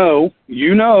 You know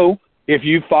if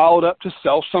you followed up to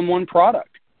sell someone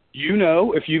product. You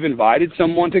know if you've invited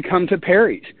someone to come to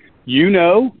Perry's. You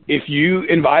know if you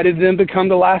invited them to come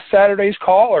to last Saturday's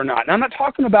call or not. And I'm not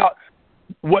talking about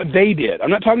what they did. I'm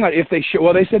not talking about if they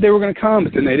they said they were going to come,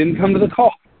 but then they didn't come to the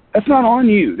call. That's not on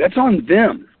you. That's on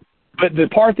them. But the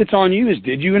part that's on you is,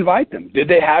 did you invite them? Did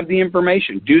they have the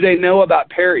information? Do they know about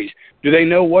Perry's? Do they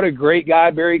know what a great guy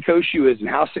Barry Koshu is and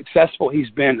how successful he's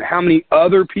been and how many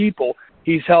other people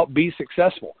he's helped be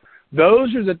successful?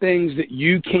 Those are the things that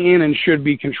you can and should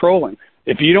be controlling.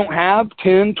 If you don't have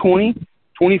 10, 20,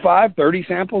 25, 30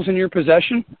 samples in your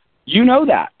possession, you know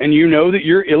that. And you know that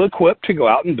you're ill-equipped to go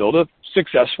out and build a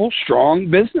successful, strong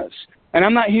business. And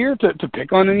I'm not here to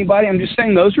pick on anybody. I'm just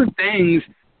saying those are things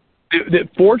that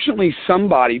fortunately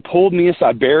somebody pulled me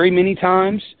aside. Barry many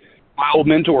times, my old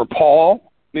mentor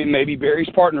Paul, maybe Barry's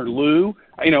partner Lou.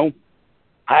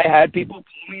 I had people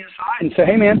pull me aside and say,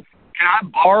 hey, man, can I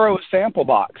borrow a sample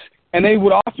box? And they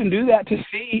would often do that to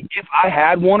see if I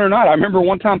had one or not. I remember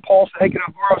one time Paul said, hey, can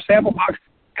I borrow a sample box?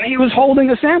 And he was holding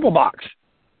a sample box.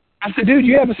 I said, dude,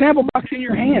 you have a sample box in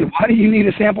your hand. Why do you need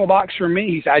a sample box from me?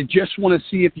 He said, I just want to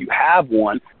see if you have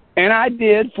one. And I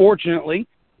did, fortunately,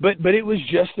 but it was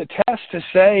just a test to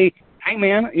say, hey,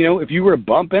 man, if you were to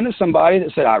bump into somebody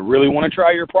that said, I really want to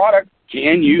try your product,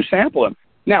 can you sample them?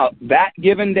 Now, that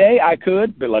given day I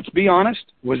could, but let's be honest,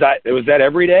 was that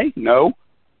every day? No.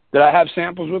 Did I have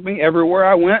samples with me everywhere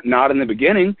I went? Not in the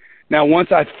beginning. Now, once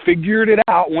I figured it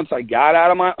out, once I got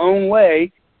out of my own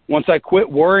way, once I quit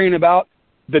worrying about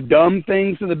the dumb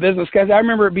things of the business, guys, I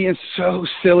remember it being so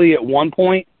silly at one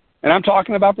point, and I'm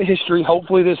talking about the history.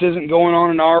 Hopefully this isn't going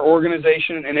on in our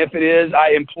organization, and if it is,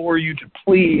 I implore you to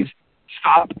please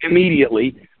stop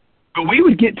immediately. But we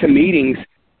would get to meetings,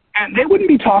 and they wouldn't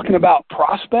be talking about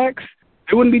prospects.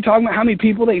 They wouldn't be talking about how many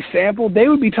people they sampled. They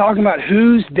would be talking about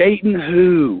who's dating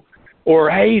who. Or,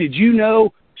 hey, did you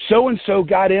know so-and-so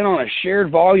got in on a shared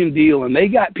volume deal, and they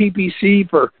got PPC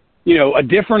for, a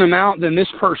different amount than this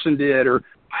person did? Or,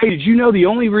 hey, did you know the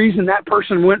only reason that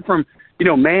person went from,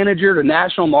 manager to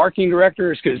national marketing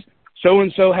director is because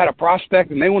so-and-so had a prospect,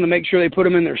 and they want to make sure they put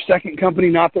them in their second company,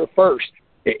 not their first.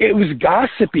 It was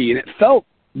gossipy, and it felt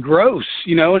gross,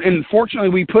 and fortunately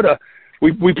we put a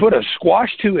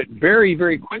squash to it very,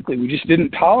 very quickly. We just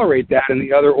didn't tolerate that in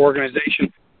the other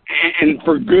organization, and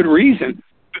for good reason.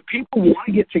 But people want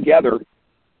to get together,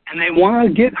 and they want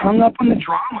to get hung up on the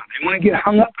drama. They want to get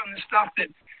hung up on the stuff that,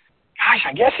 gosh,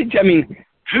 I guess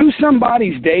who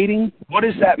somebody's dating, what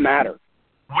does that matter?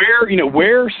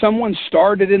 Where someone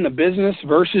started in the business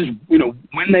versus,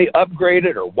 when they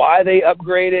upgraded or why they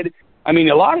upgraded. I mean,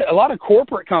 a lot of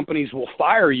corporate companies will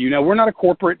fire you. Now, we're not a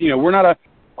corporate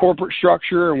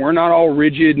structure, and we're not all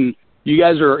rigid, and you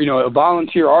guys are, a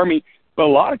volunteer army. But a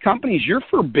lot of companies, you're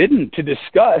forbidden to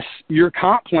discuss your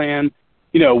comp plan,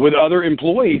 with other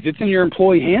employees. It's in your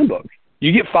employee handbook.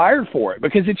 You get fired for it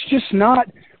because it's just not,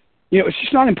 it's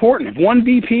just not important. If one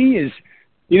VP is,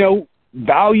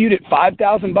 valued at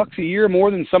 $5,000 a year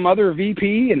more than some other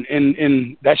VP,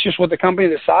 and that's just what the company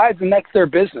decides, and that's their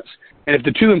business. And if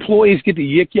the two employees get to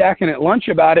yik-yakking at lunch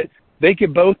about it, they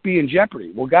could both be in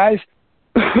jeopardy. Well, guys,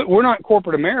 we're not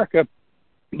corporate America,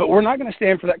 but we're not going to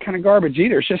stand for that kind of garbage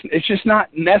either. It's just not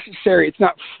necessary. It's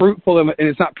not fruitful, and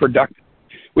it's not productive.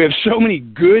 We have so many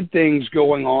good things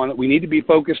going on that we need to be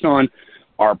focused on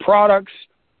our products,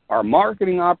 our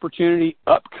marketing opportunity,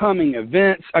 upcoming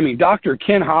events. I mean, Dr.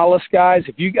 Ken Hollis, guys,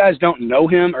 if you guys don't know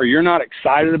him or you're not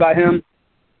excited about him,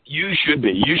 you should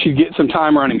be. You should get some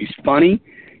time around him. He's funny.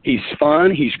 He's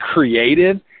fun. He's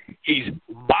creative. He's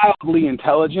wildly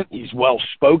intelligent. He's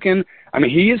well-spoken. I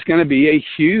mean, he is going to be a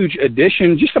huge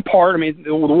addition, just a part. I mean,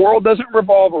 the world doesn't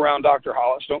revolve around Dr.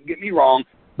 Hollis, don't get me wrong,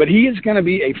 but he is going to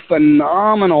be a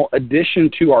phenomenal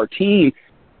addition to our team.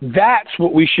 That's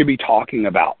what we should be talking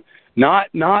about. Not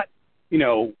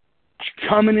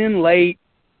coming in late,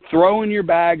 throwing your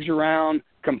bags around,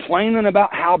 complaining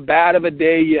about how bad of a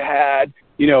day you had,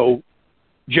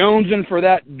 jonesing for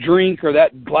that drink or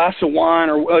that glass of wine,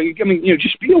 or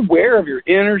just be aware of your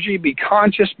energy, be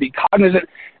conscious, be cognizant,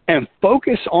 and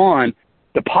focus on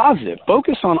the positive.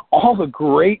 Focus on all the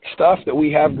great stuff that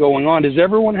we have going on. Does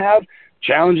everyone have a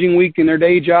challenging week in their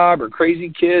day job, or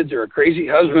crazy kids, or a crazy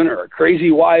husband, or a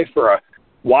crazy wife, or a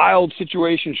wild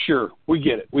situation? Sure, we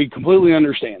get it. We completely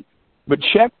understand. But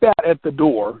check that at the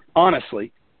door,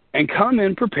 honestly, and come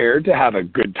in prepared to have a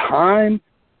good time,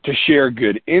 to share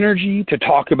good energy, to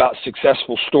talk about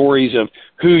successful stories of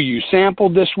who you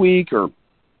sampled this week, or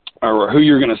who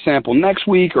you're going to sample next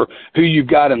week, or who you've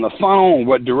got in the funnel, and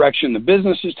what direction the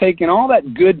business is taking, all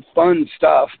that good, fun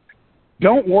stuff.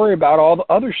 Don't worry about all the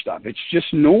other stuff. It's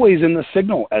just noise in the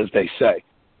signal, as they say.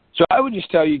 So I would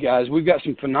just tell you guys, we've got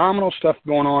some phenomenal stuff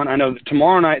going on. I know that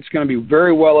tomorrow night it's going to be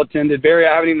very well attended. Barry,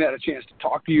 I haven't even had a chance to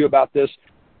talk to you about this,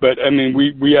 but, I mean,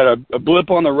 we had a blip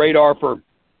on the radar for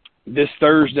this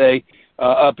Thursday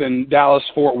up in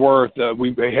Dallas-Fort Worth.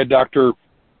 We had Dr.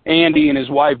 Andy and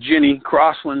his wife, Jenny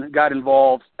Crossland, got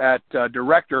involved at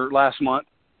Director last month,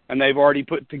 and they've already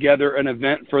put together an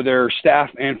event for their staff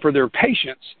and for their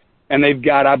patients. And they've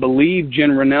got, I believe,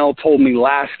 Jen Rennell told me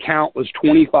last count was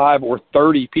 25 or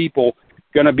 30 people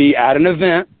going to be at an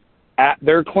event at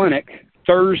their clinic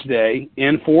Thursday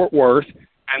in Fort Worth,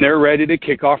 and they're ready to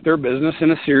kick off their business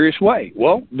in a serious way.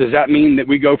 Well, does that mean that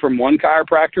we go from one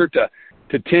chiropractor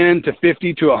to 10 to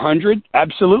 50 to 100?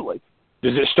 Absolutely.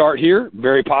 Does it start here?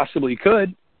 Very possibly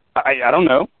could. I don't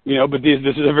know, but this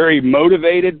is a very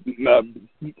motivated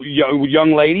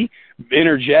young lady,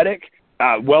 energetic,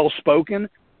 well-spoken,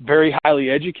 very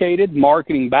highly educated,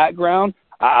 marketing background.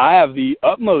 I have the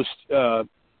utmost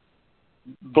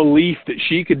belief that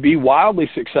she could be wildly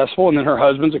successful. And then her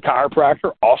husband's a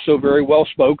chiropractor, also very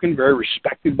well-spoken, very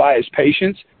respected by his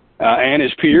patients and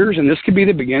his peers. And this could be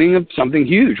the beginning of something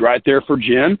huge right there for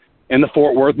Jen in the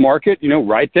Fort Worth market,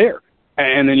 right there.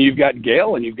 And then you've got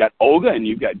Gail, and you've got Olga, and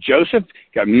you've got Joseph,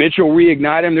 got Mitchell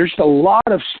Reignite him. There's just a lot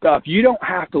of stuff. You don't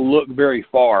have to look very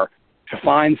far to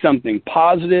find something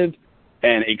positive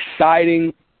and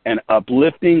exciting and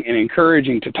uplifting and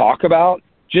encouraging to talk about.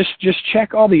 just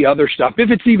check all the other stuff if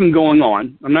it's even going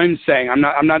on. I'm not even saying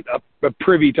I'm not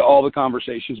privy to all the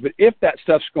conversations, but if that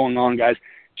stuff's going on, guys,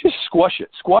 just squash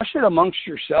it amongst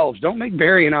yourselves. Don't make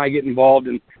Barry and I get involved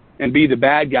and be the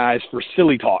bad guys for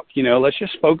silly talk. Let's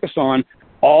just focus on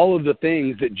all of the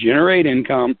things that generate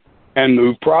income and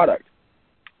move product.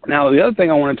 Now, the other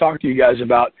thing I want to talk to you guys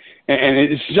about, and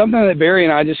it's something that Barry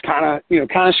and I just kind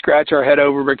of scratch our head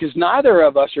over, because neither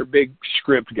of us are big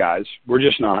script guys. We're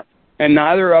just not. And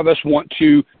neither of us want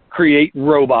to create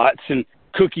robots and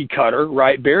cookie cutter,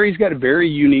 right? Barry's got a very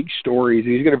unique stories.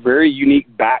 He's got a very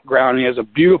unique background. He has a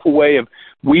beautiful way of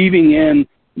weaving in,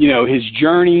 his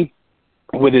journey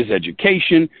with his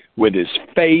education, with his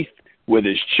faith, with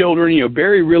his children.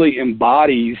 Barry really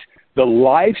embodies the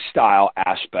lifestyle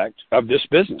aspect of this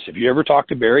business. If you ever talk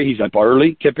to Barry, he's up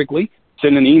early, typically,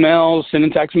 sending emails,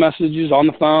 sending text messages, on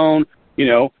the phone,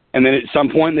 and then at some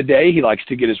point in the day, he likes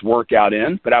to get his workout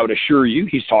in. But I would assure you,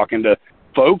 he's talking to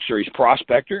folks, or he's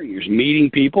prospecting, or he's meeting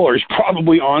people, or he's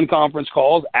probably on conference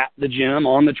calls at the gym,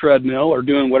 on the treadmill, or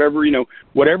doing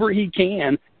whatever he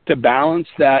can to balance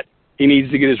that. He needs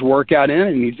to get his workout in,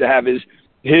 and he needs to have his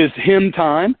him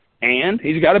time, and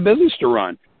he's got a business to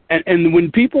run. And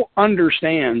when people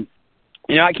understand,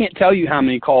 I can't tell you how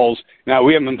many calls. Now,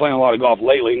 we haven't been playing a lot of golf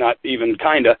lately, not even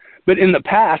kind of. But in the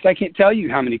past, I can't tell you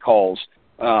how many calls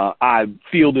I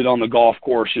fielded on the golf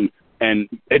course and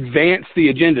advanced the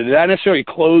agenda. Did I necessarily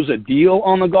close a deal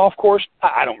on the golf course?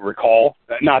 I don't recall.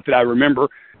 Not that I remember.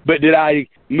 But did I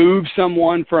move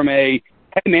someone from hey,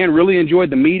 man, really enjoyed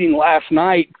the meeting last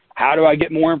night. How do I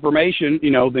get more information?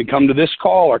 Then come to this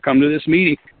call or come to this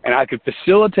meeting. And I could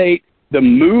facilitate the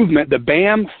movement, the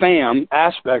BAM FAM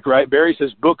aspect, right? Barry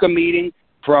says book a meeting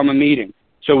from a meeting.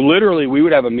 So literally we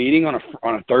would have a meeting on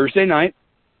a Thursday night.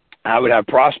 I would have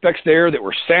prospects there that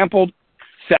were sampled,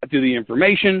 sat through the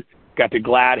information, got to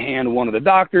glad hand one of the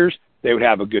doctors. They would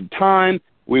have a good time.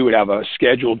 We would have a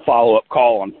scheduled follow-up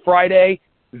call on Friday.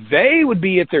 They would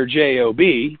be at their JOB.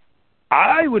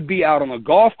 I would be out on the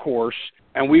golf course,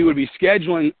 and we would be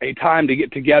scheduling a time to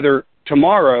get together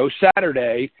tomorrow,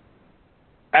 Saturday,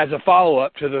 as a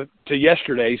follow-up to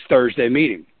yesterday's Thursday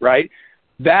meeting, right?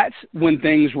 That's when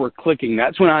things were clicking.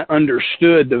 That's when I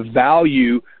understood the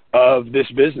value of this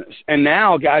business. And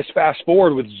now, guys, fast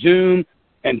forward with Zoom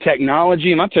and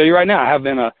technology, and I'll tell you right now, I have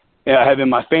in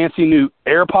my fancy new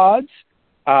AirPods.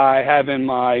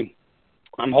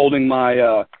 I'm holding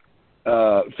my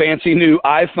fancy new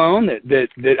iPhone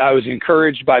that I was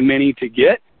encouraged by many to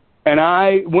get. And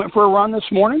I went for a run this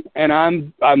morning, and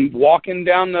I'm walking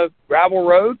down the gravel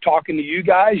road, talking to you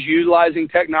guys, utilizing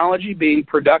technology, being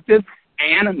productive,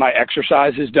 and my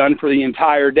exercise is done for the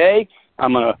entire day.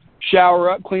 I'm going to shower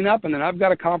up, clean up, and then I've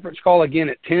got a conference call again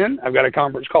at 10. I've got a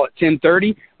conference call at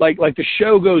 10:30. Like the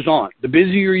show goes on. The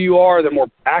busier you are, the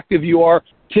more active you are,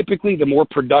 typically the more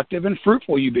productive and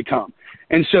fruitful you become.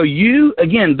 And so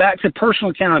again, back to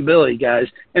personal accountability, guys,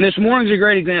 and this morning's a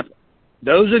great example.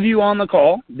 Those of you on the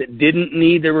call that didn't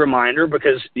need the reminder,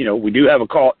 because, we do have a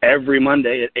call every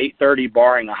Monday at 8:30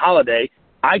 barring a holiday,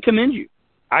 I commend you.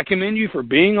 I commend you for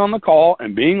being on the call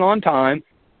and being on time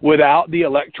without the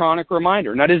electronic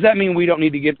reminder. Now, does that mean we don't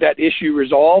need to get that issue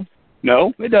resolved?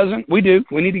 No, it doesn't. We do.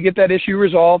 We need to get that issue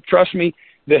resolved. Trust me,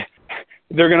 they're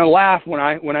going to laugh when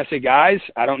I say, guys,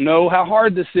 I don't know how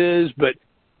hard this is, but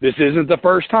this isn't the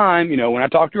first time. When I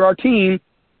talk to our team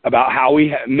about how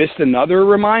we missed another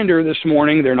reminder this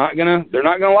morning, they're not gonna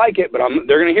like it, but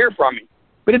they're gonna hear from me.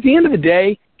 But at the end of the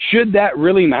day, should that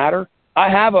really matter? I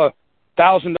have a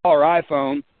 $1,000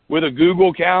 iPhone with a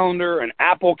Google Calendar, an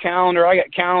Apple Calendar. I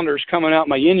got calendars coming out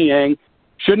my yin yang.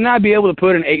 Shouldn't I be able to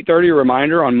put an 8:30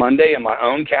 reminder on Monday in my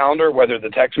own calendar, whether the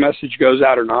text message goes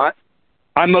out or not?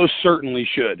 I most certainly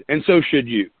should, and so should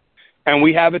you. And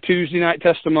we have a Tuesday night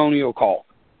testimonial call.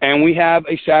 And we have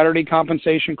a Saturday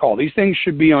compensation call. These things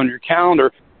should be on your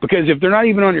calendar, because if they're not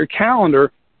even on your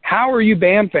calendar, how are you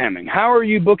BAM-FAMing? How are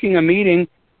you booking a meeting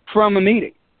from a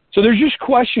meeting? So there's just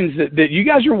questions that you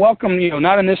guys are welcome,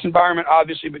 not in this environment,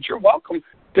 obviously, but you're welcome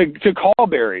to call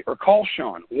Barry or call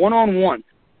Sean, one-on-one,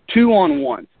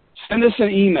 two-on-one. Send us an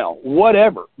email,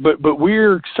 whatever. But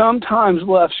we're sometimes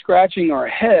left scratching our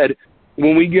head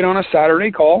when we get on a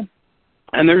Saturday call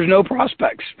and there's no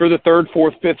prospects for the third,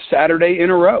 fourth, fifth Saturday in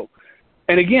a row.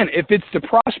 And again, if it's the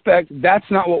prospect, that's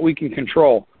not what we can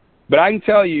control. But I can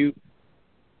tell you,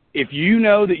 if you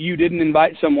know that you didn't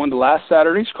invite someone to last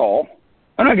Saturday's call,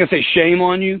 I'm not going to say shame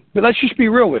on you, but let's just be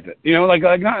real with it. I'm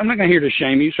not going to here to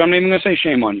shame you, so I'm not even going to say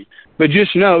shame on you. But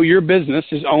just know your business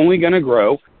is only going to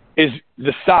grow is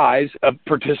the size of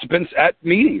participants at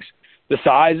meetings, the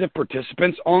size of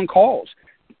participants on calls.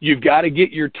 You've got to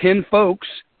get your 10 folks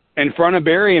in front of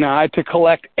Barry and I to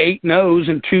collect 8 no's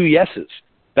and 2 yeses.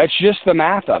 That's just the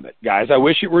math of it, guys. I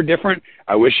wish it were different.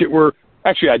 I wish it were –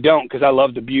 actually, I don't, because I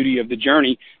love the beauty of the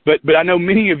journey. But I know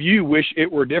many of you wish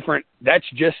it were different. That's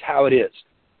just how it is.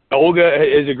 Olga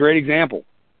is a great example.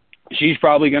 She's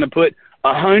probably going to put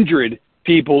 100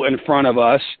 people in front of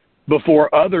us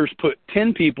before others put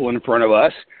 10 people in front of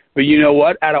us. But you know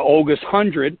what? Out of Olga's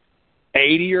 100,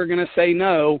 80 are going to say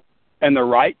no, and the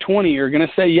right 20 are going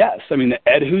to say yes. I mean, the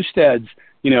Ed Husteds,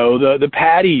 you know, the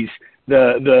Patties,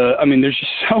 I mean, there's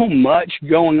just so much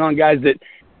going on, guys, that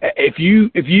if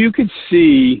you could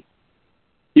see,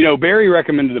 you know, Barry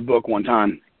recommended a book one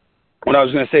time. What I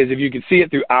was going to say is if you could see it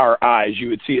through our eyes, you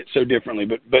would see it so differently.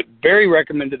 But Barry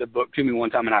recommended a book to me one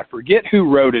time, and I forget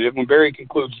who wrote it. When Barry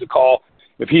concludes the call,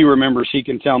 if he remembers, he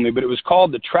can tell me. But it was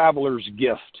called The Traveler's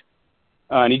Gift.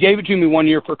 And he gave it to me one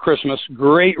year for Christmas.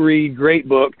 Great read, great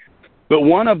book. But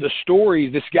one of the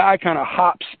stories, this guy kind of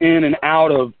hops in and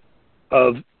out of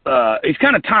he's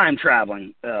kind of time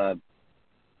traveling, for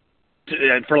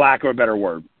lack of a better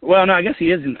word. Well, no, I guess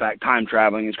he is, in fact, time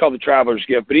traveling. It's called The Traveler's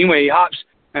Gift. But anyway, he hops,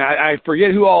 and I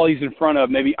forget who all he's in front of,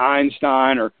 maybe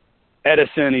Einstein or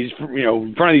Edison. He's, you know,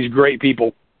 in front of these great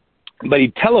people. But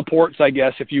he teleports, I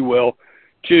guess, if you will,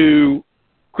 to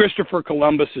Christopher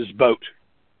Columbus's boat.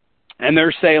 And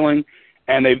they're sailing,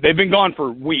 and they've been gone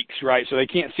for weeks, right? So they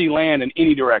can't see land in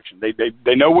any direction.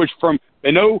 They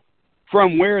know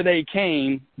from where they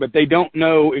came, but they don't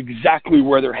know exactly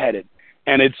where they're headed.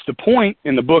 And it's the point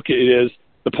in the book, it is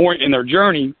the point in their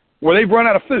journey where they've run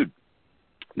out of food.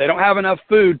 They don't have enough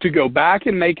food to go back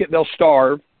and make it. They'll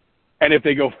starve. And if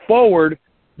they go forward,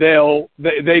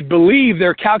 they believe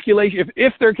their calculation,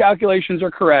 if their calculations are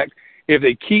correct, if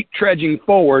they keep trudging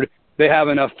forward, they have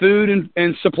enough food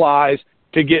and supplies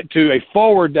to get to a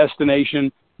forward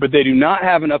destination, but they do not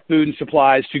have enough food and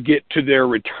supplies to get to their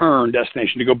return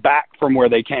destination, to go back from where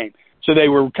they came. So they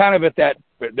were kind of at that,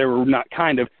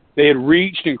 they had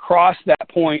reached and crossed that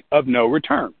point of no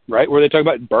return, right, where they talk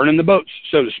about burning the boats,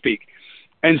 so to speak.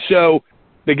 And so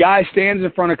the guy stands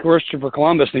in front of Christopher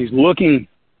Columbus, and he's looking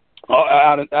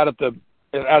out at the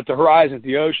horizon, at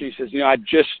the ocean. He says, you know, I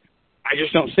just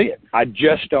don't see it. I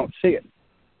just don't see it.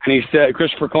 And he said,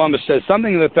 Christopher Columbus says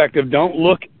something to the effect of, don't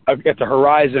look at the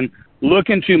horizon, look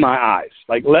into my eyes.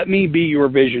 Like, let me be your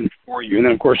vision for you. And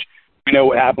then, of course, we know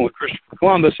what happened with Christopher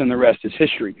Columbus, and the rest is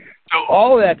history. So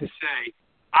all of that to say,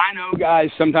 I know, guys,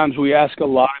 sometimes we ask a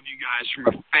lot of you guys from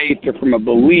a faith or from a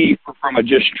belief or from a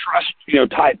just trust, you know,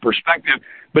 type perspective,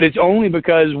 but it's only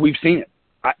because we've seen it.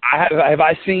 Have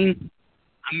I seen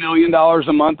 $1 million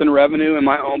a month in revenue in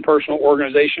my own personal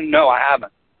organization? No, I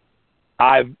haven't.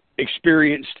 I've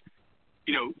experienced,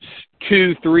 you know,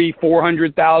 200,000, 300,000,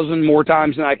 400,000 more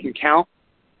times than I can count.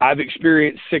 I've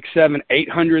experienced 600,000, 700,000,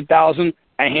 800,000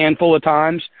 a handful of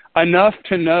times, enough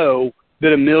to know that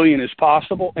 $1 million is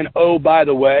possible. And oh, by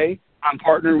the way, I'm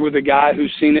partnered with a guy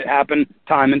who's seen it happen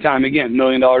time and time again, $1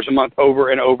 million a month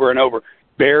over and over and over.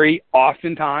 Barry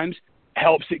oftentimes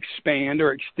helps expand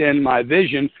or extend my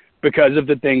vision because of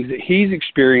the things that he's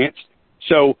experienced.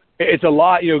 So it's a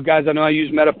lot, you know, guys, I know I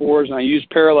use metaphors and I use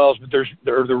parallels, but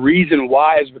the reason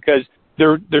why is because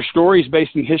they're stories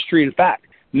based in history and fact.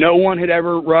 No one had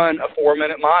ever run a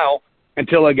 4-minute mile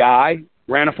until a guy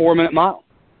ran a 4-minute mile.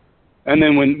 And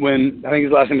then when I think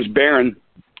his last name was Barron,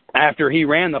 after he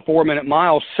ran the 4-minute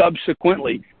mile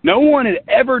subsequently, no one had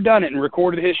ever done it in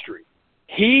recorded history.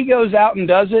 He goes out and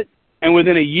does it, and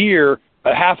within a year,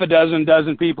 a half a dozen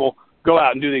people go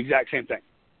out and do the exact same thing.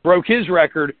 Broke his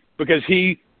record because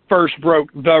he first broke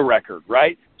the record,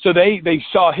 right? So they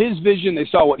saw his vision, they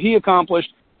saw what he accomplished,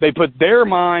 they put their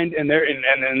mind and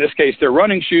in this case their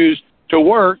running shoes to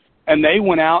work, and they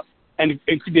went out and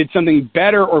did something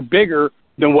better or bigger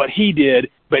than what he did,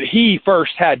 but he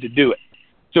first had to do it.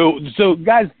 So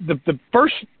guys, the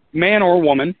first man or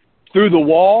woman through the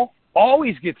wall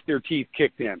always gets their teeth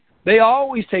kicked in. They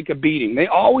always take a beating. They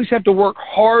always have to work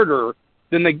harder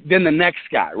than the next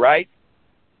guy, right?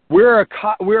 We're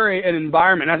an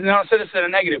environment. I don't say this in a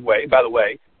negative way, by the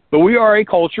way, but we are a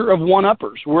culture of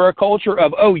one-uppers. We're a culture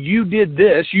of, oh, you did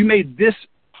this, you made this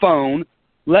phone,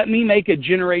 let me make a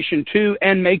Generation 2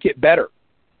 and make it better.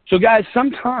 So, guys,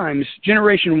 sometimes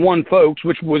Generation 1 folks,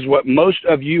 which was what most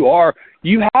of you are,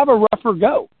 you have a rougher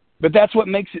go. But that's what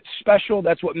makes it special.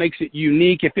 That's what makes it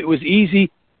unique. If it was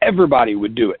easy, everybody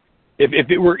would do it. If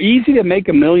it were easy to make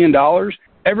 $1 million,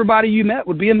 everybody you met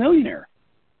would be a millionaire.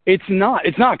 It's not.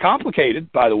 It's not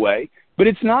complicated, by the way, but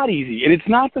it's not easy. And it's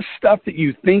not the stuff that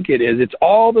you think it is. It's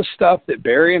all the stuff that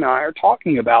Barry and I are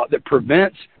talking about that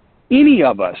prevents any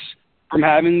of us from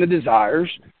having the desires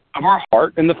of our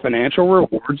heart and the financial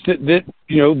rewards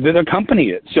that accompany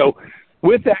it. So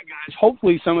with that, guys,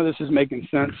 hopefully some of this is making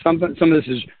sense. Some of this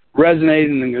is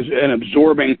resonating and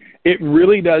absorbing. It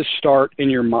really does start in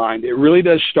your mind. It really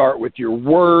does start with your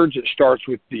words. It starts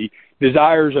with the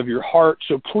desires of your heart.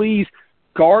 So please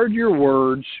guard your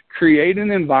words, create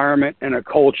an environment and a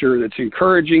culture that's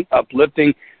encouraging,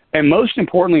 uplifting, and most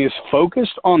importantly is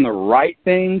focused on the right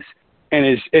things and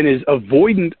is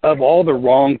avoidant of all the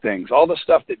wrong things, all the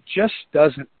stuff that just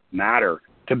doesn't matter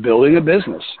to building a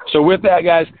business. So with that,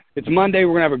 guys, it's Monday.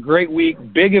 We're going to have a great week.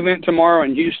 Big event tomorrow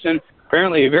in Houston.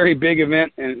 Apparently a very big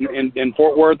event in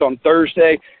Fort Worth on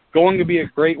Thursday. Going to be a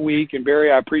great week. And,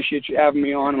 Barry, I appreciate you having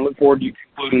me on and look forward to you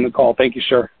concluding the call. Thank you,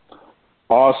 sir.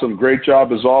 Awesome. Great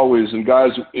job as always. And,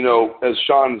 guys, as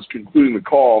Sean is concluding the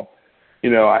call,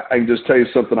 I can just tell you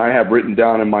something I have written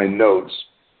down in my notes.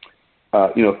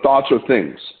 Thoughts are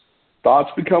things. Thoughts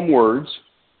become words.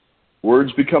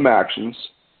 Words become actions.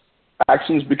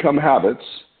 Actions become habits.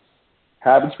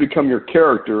 Habits become your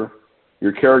character.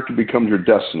 Your character becomes your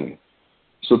destiny.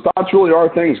 So thoughts really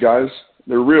are things, guys.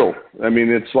 They're real. I mean,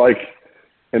 it's like,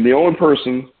 and the only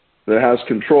person that has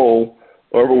control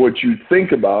over what you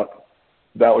think about,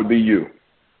 that would be you,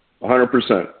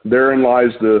 100%. Therein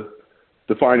lies the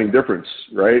defining difference,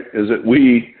 right, is that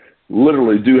we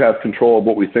literally do have control of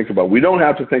what we think about. We don't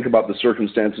have to think about the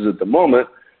circumstances at the moment.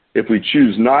 If we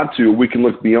choose not to, we can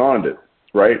look beyond it,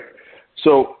 right?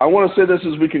 So I want to say this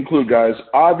as we conclude, guys.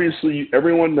 Obviously,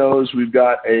 everyone knows we've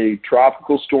got a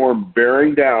tropical storm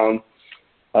bearing down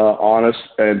on us,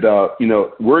 and,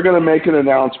 we're going to make an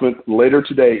announcement later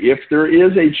today. If there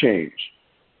is a change,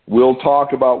 we'll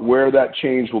talk about where that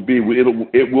change will be.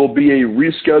 It will be a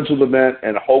rescheduled event,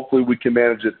 and hopefully we can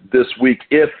manage it this week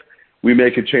if we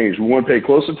make a change. We want to pay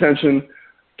close attention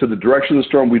to the direction of the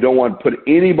storm. We don't want to put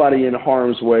anybody in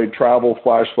harm's way, travel,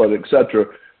 flash flood, etc.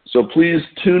 So please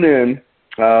tune in.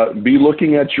 Be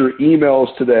looking at your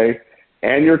emails today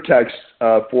and your texts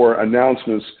for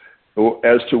announcements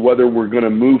as to whether we're going to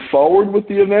move forward with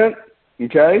the event,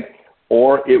 okay,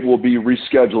 or it will be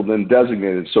rescheduled and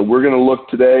designated. So we're going to look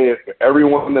today at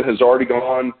everyone that has already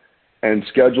gone and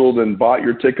scheduled and bought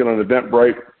your ticket on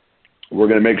Eventbrite. We're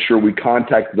going to make sure we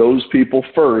contact those people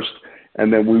first,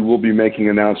 and then we will be making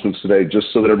announcements today just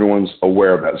so that everyone's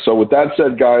aware of that. So with that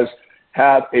said, guys,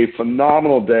 have a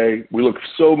phenomenal day. We look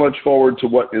so much forward to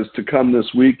what is to come this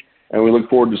week, and we look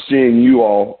forward to seeing you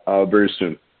all very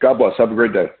soon. God bless. Have a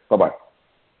great day. Bye-bye.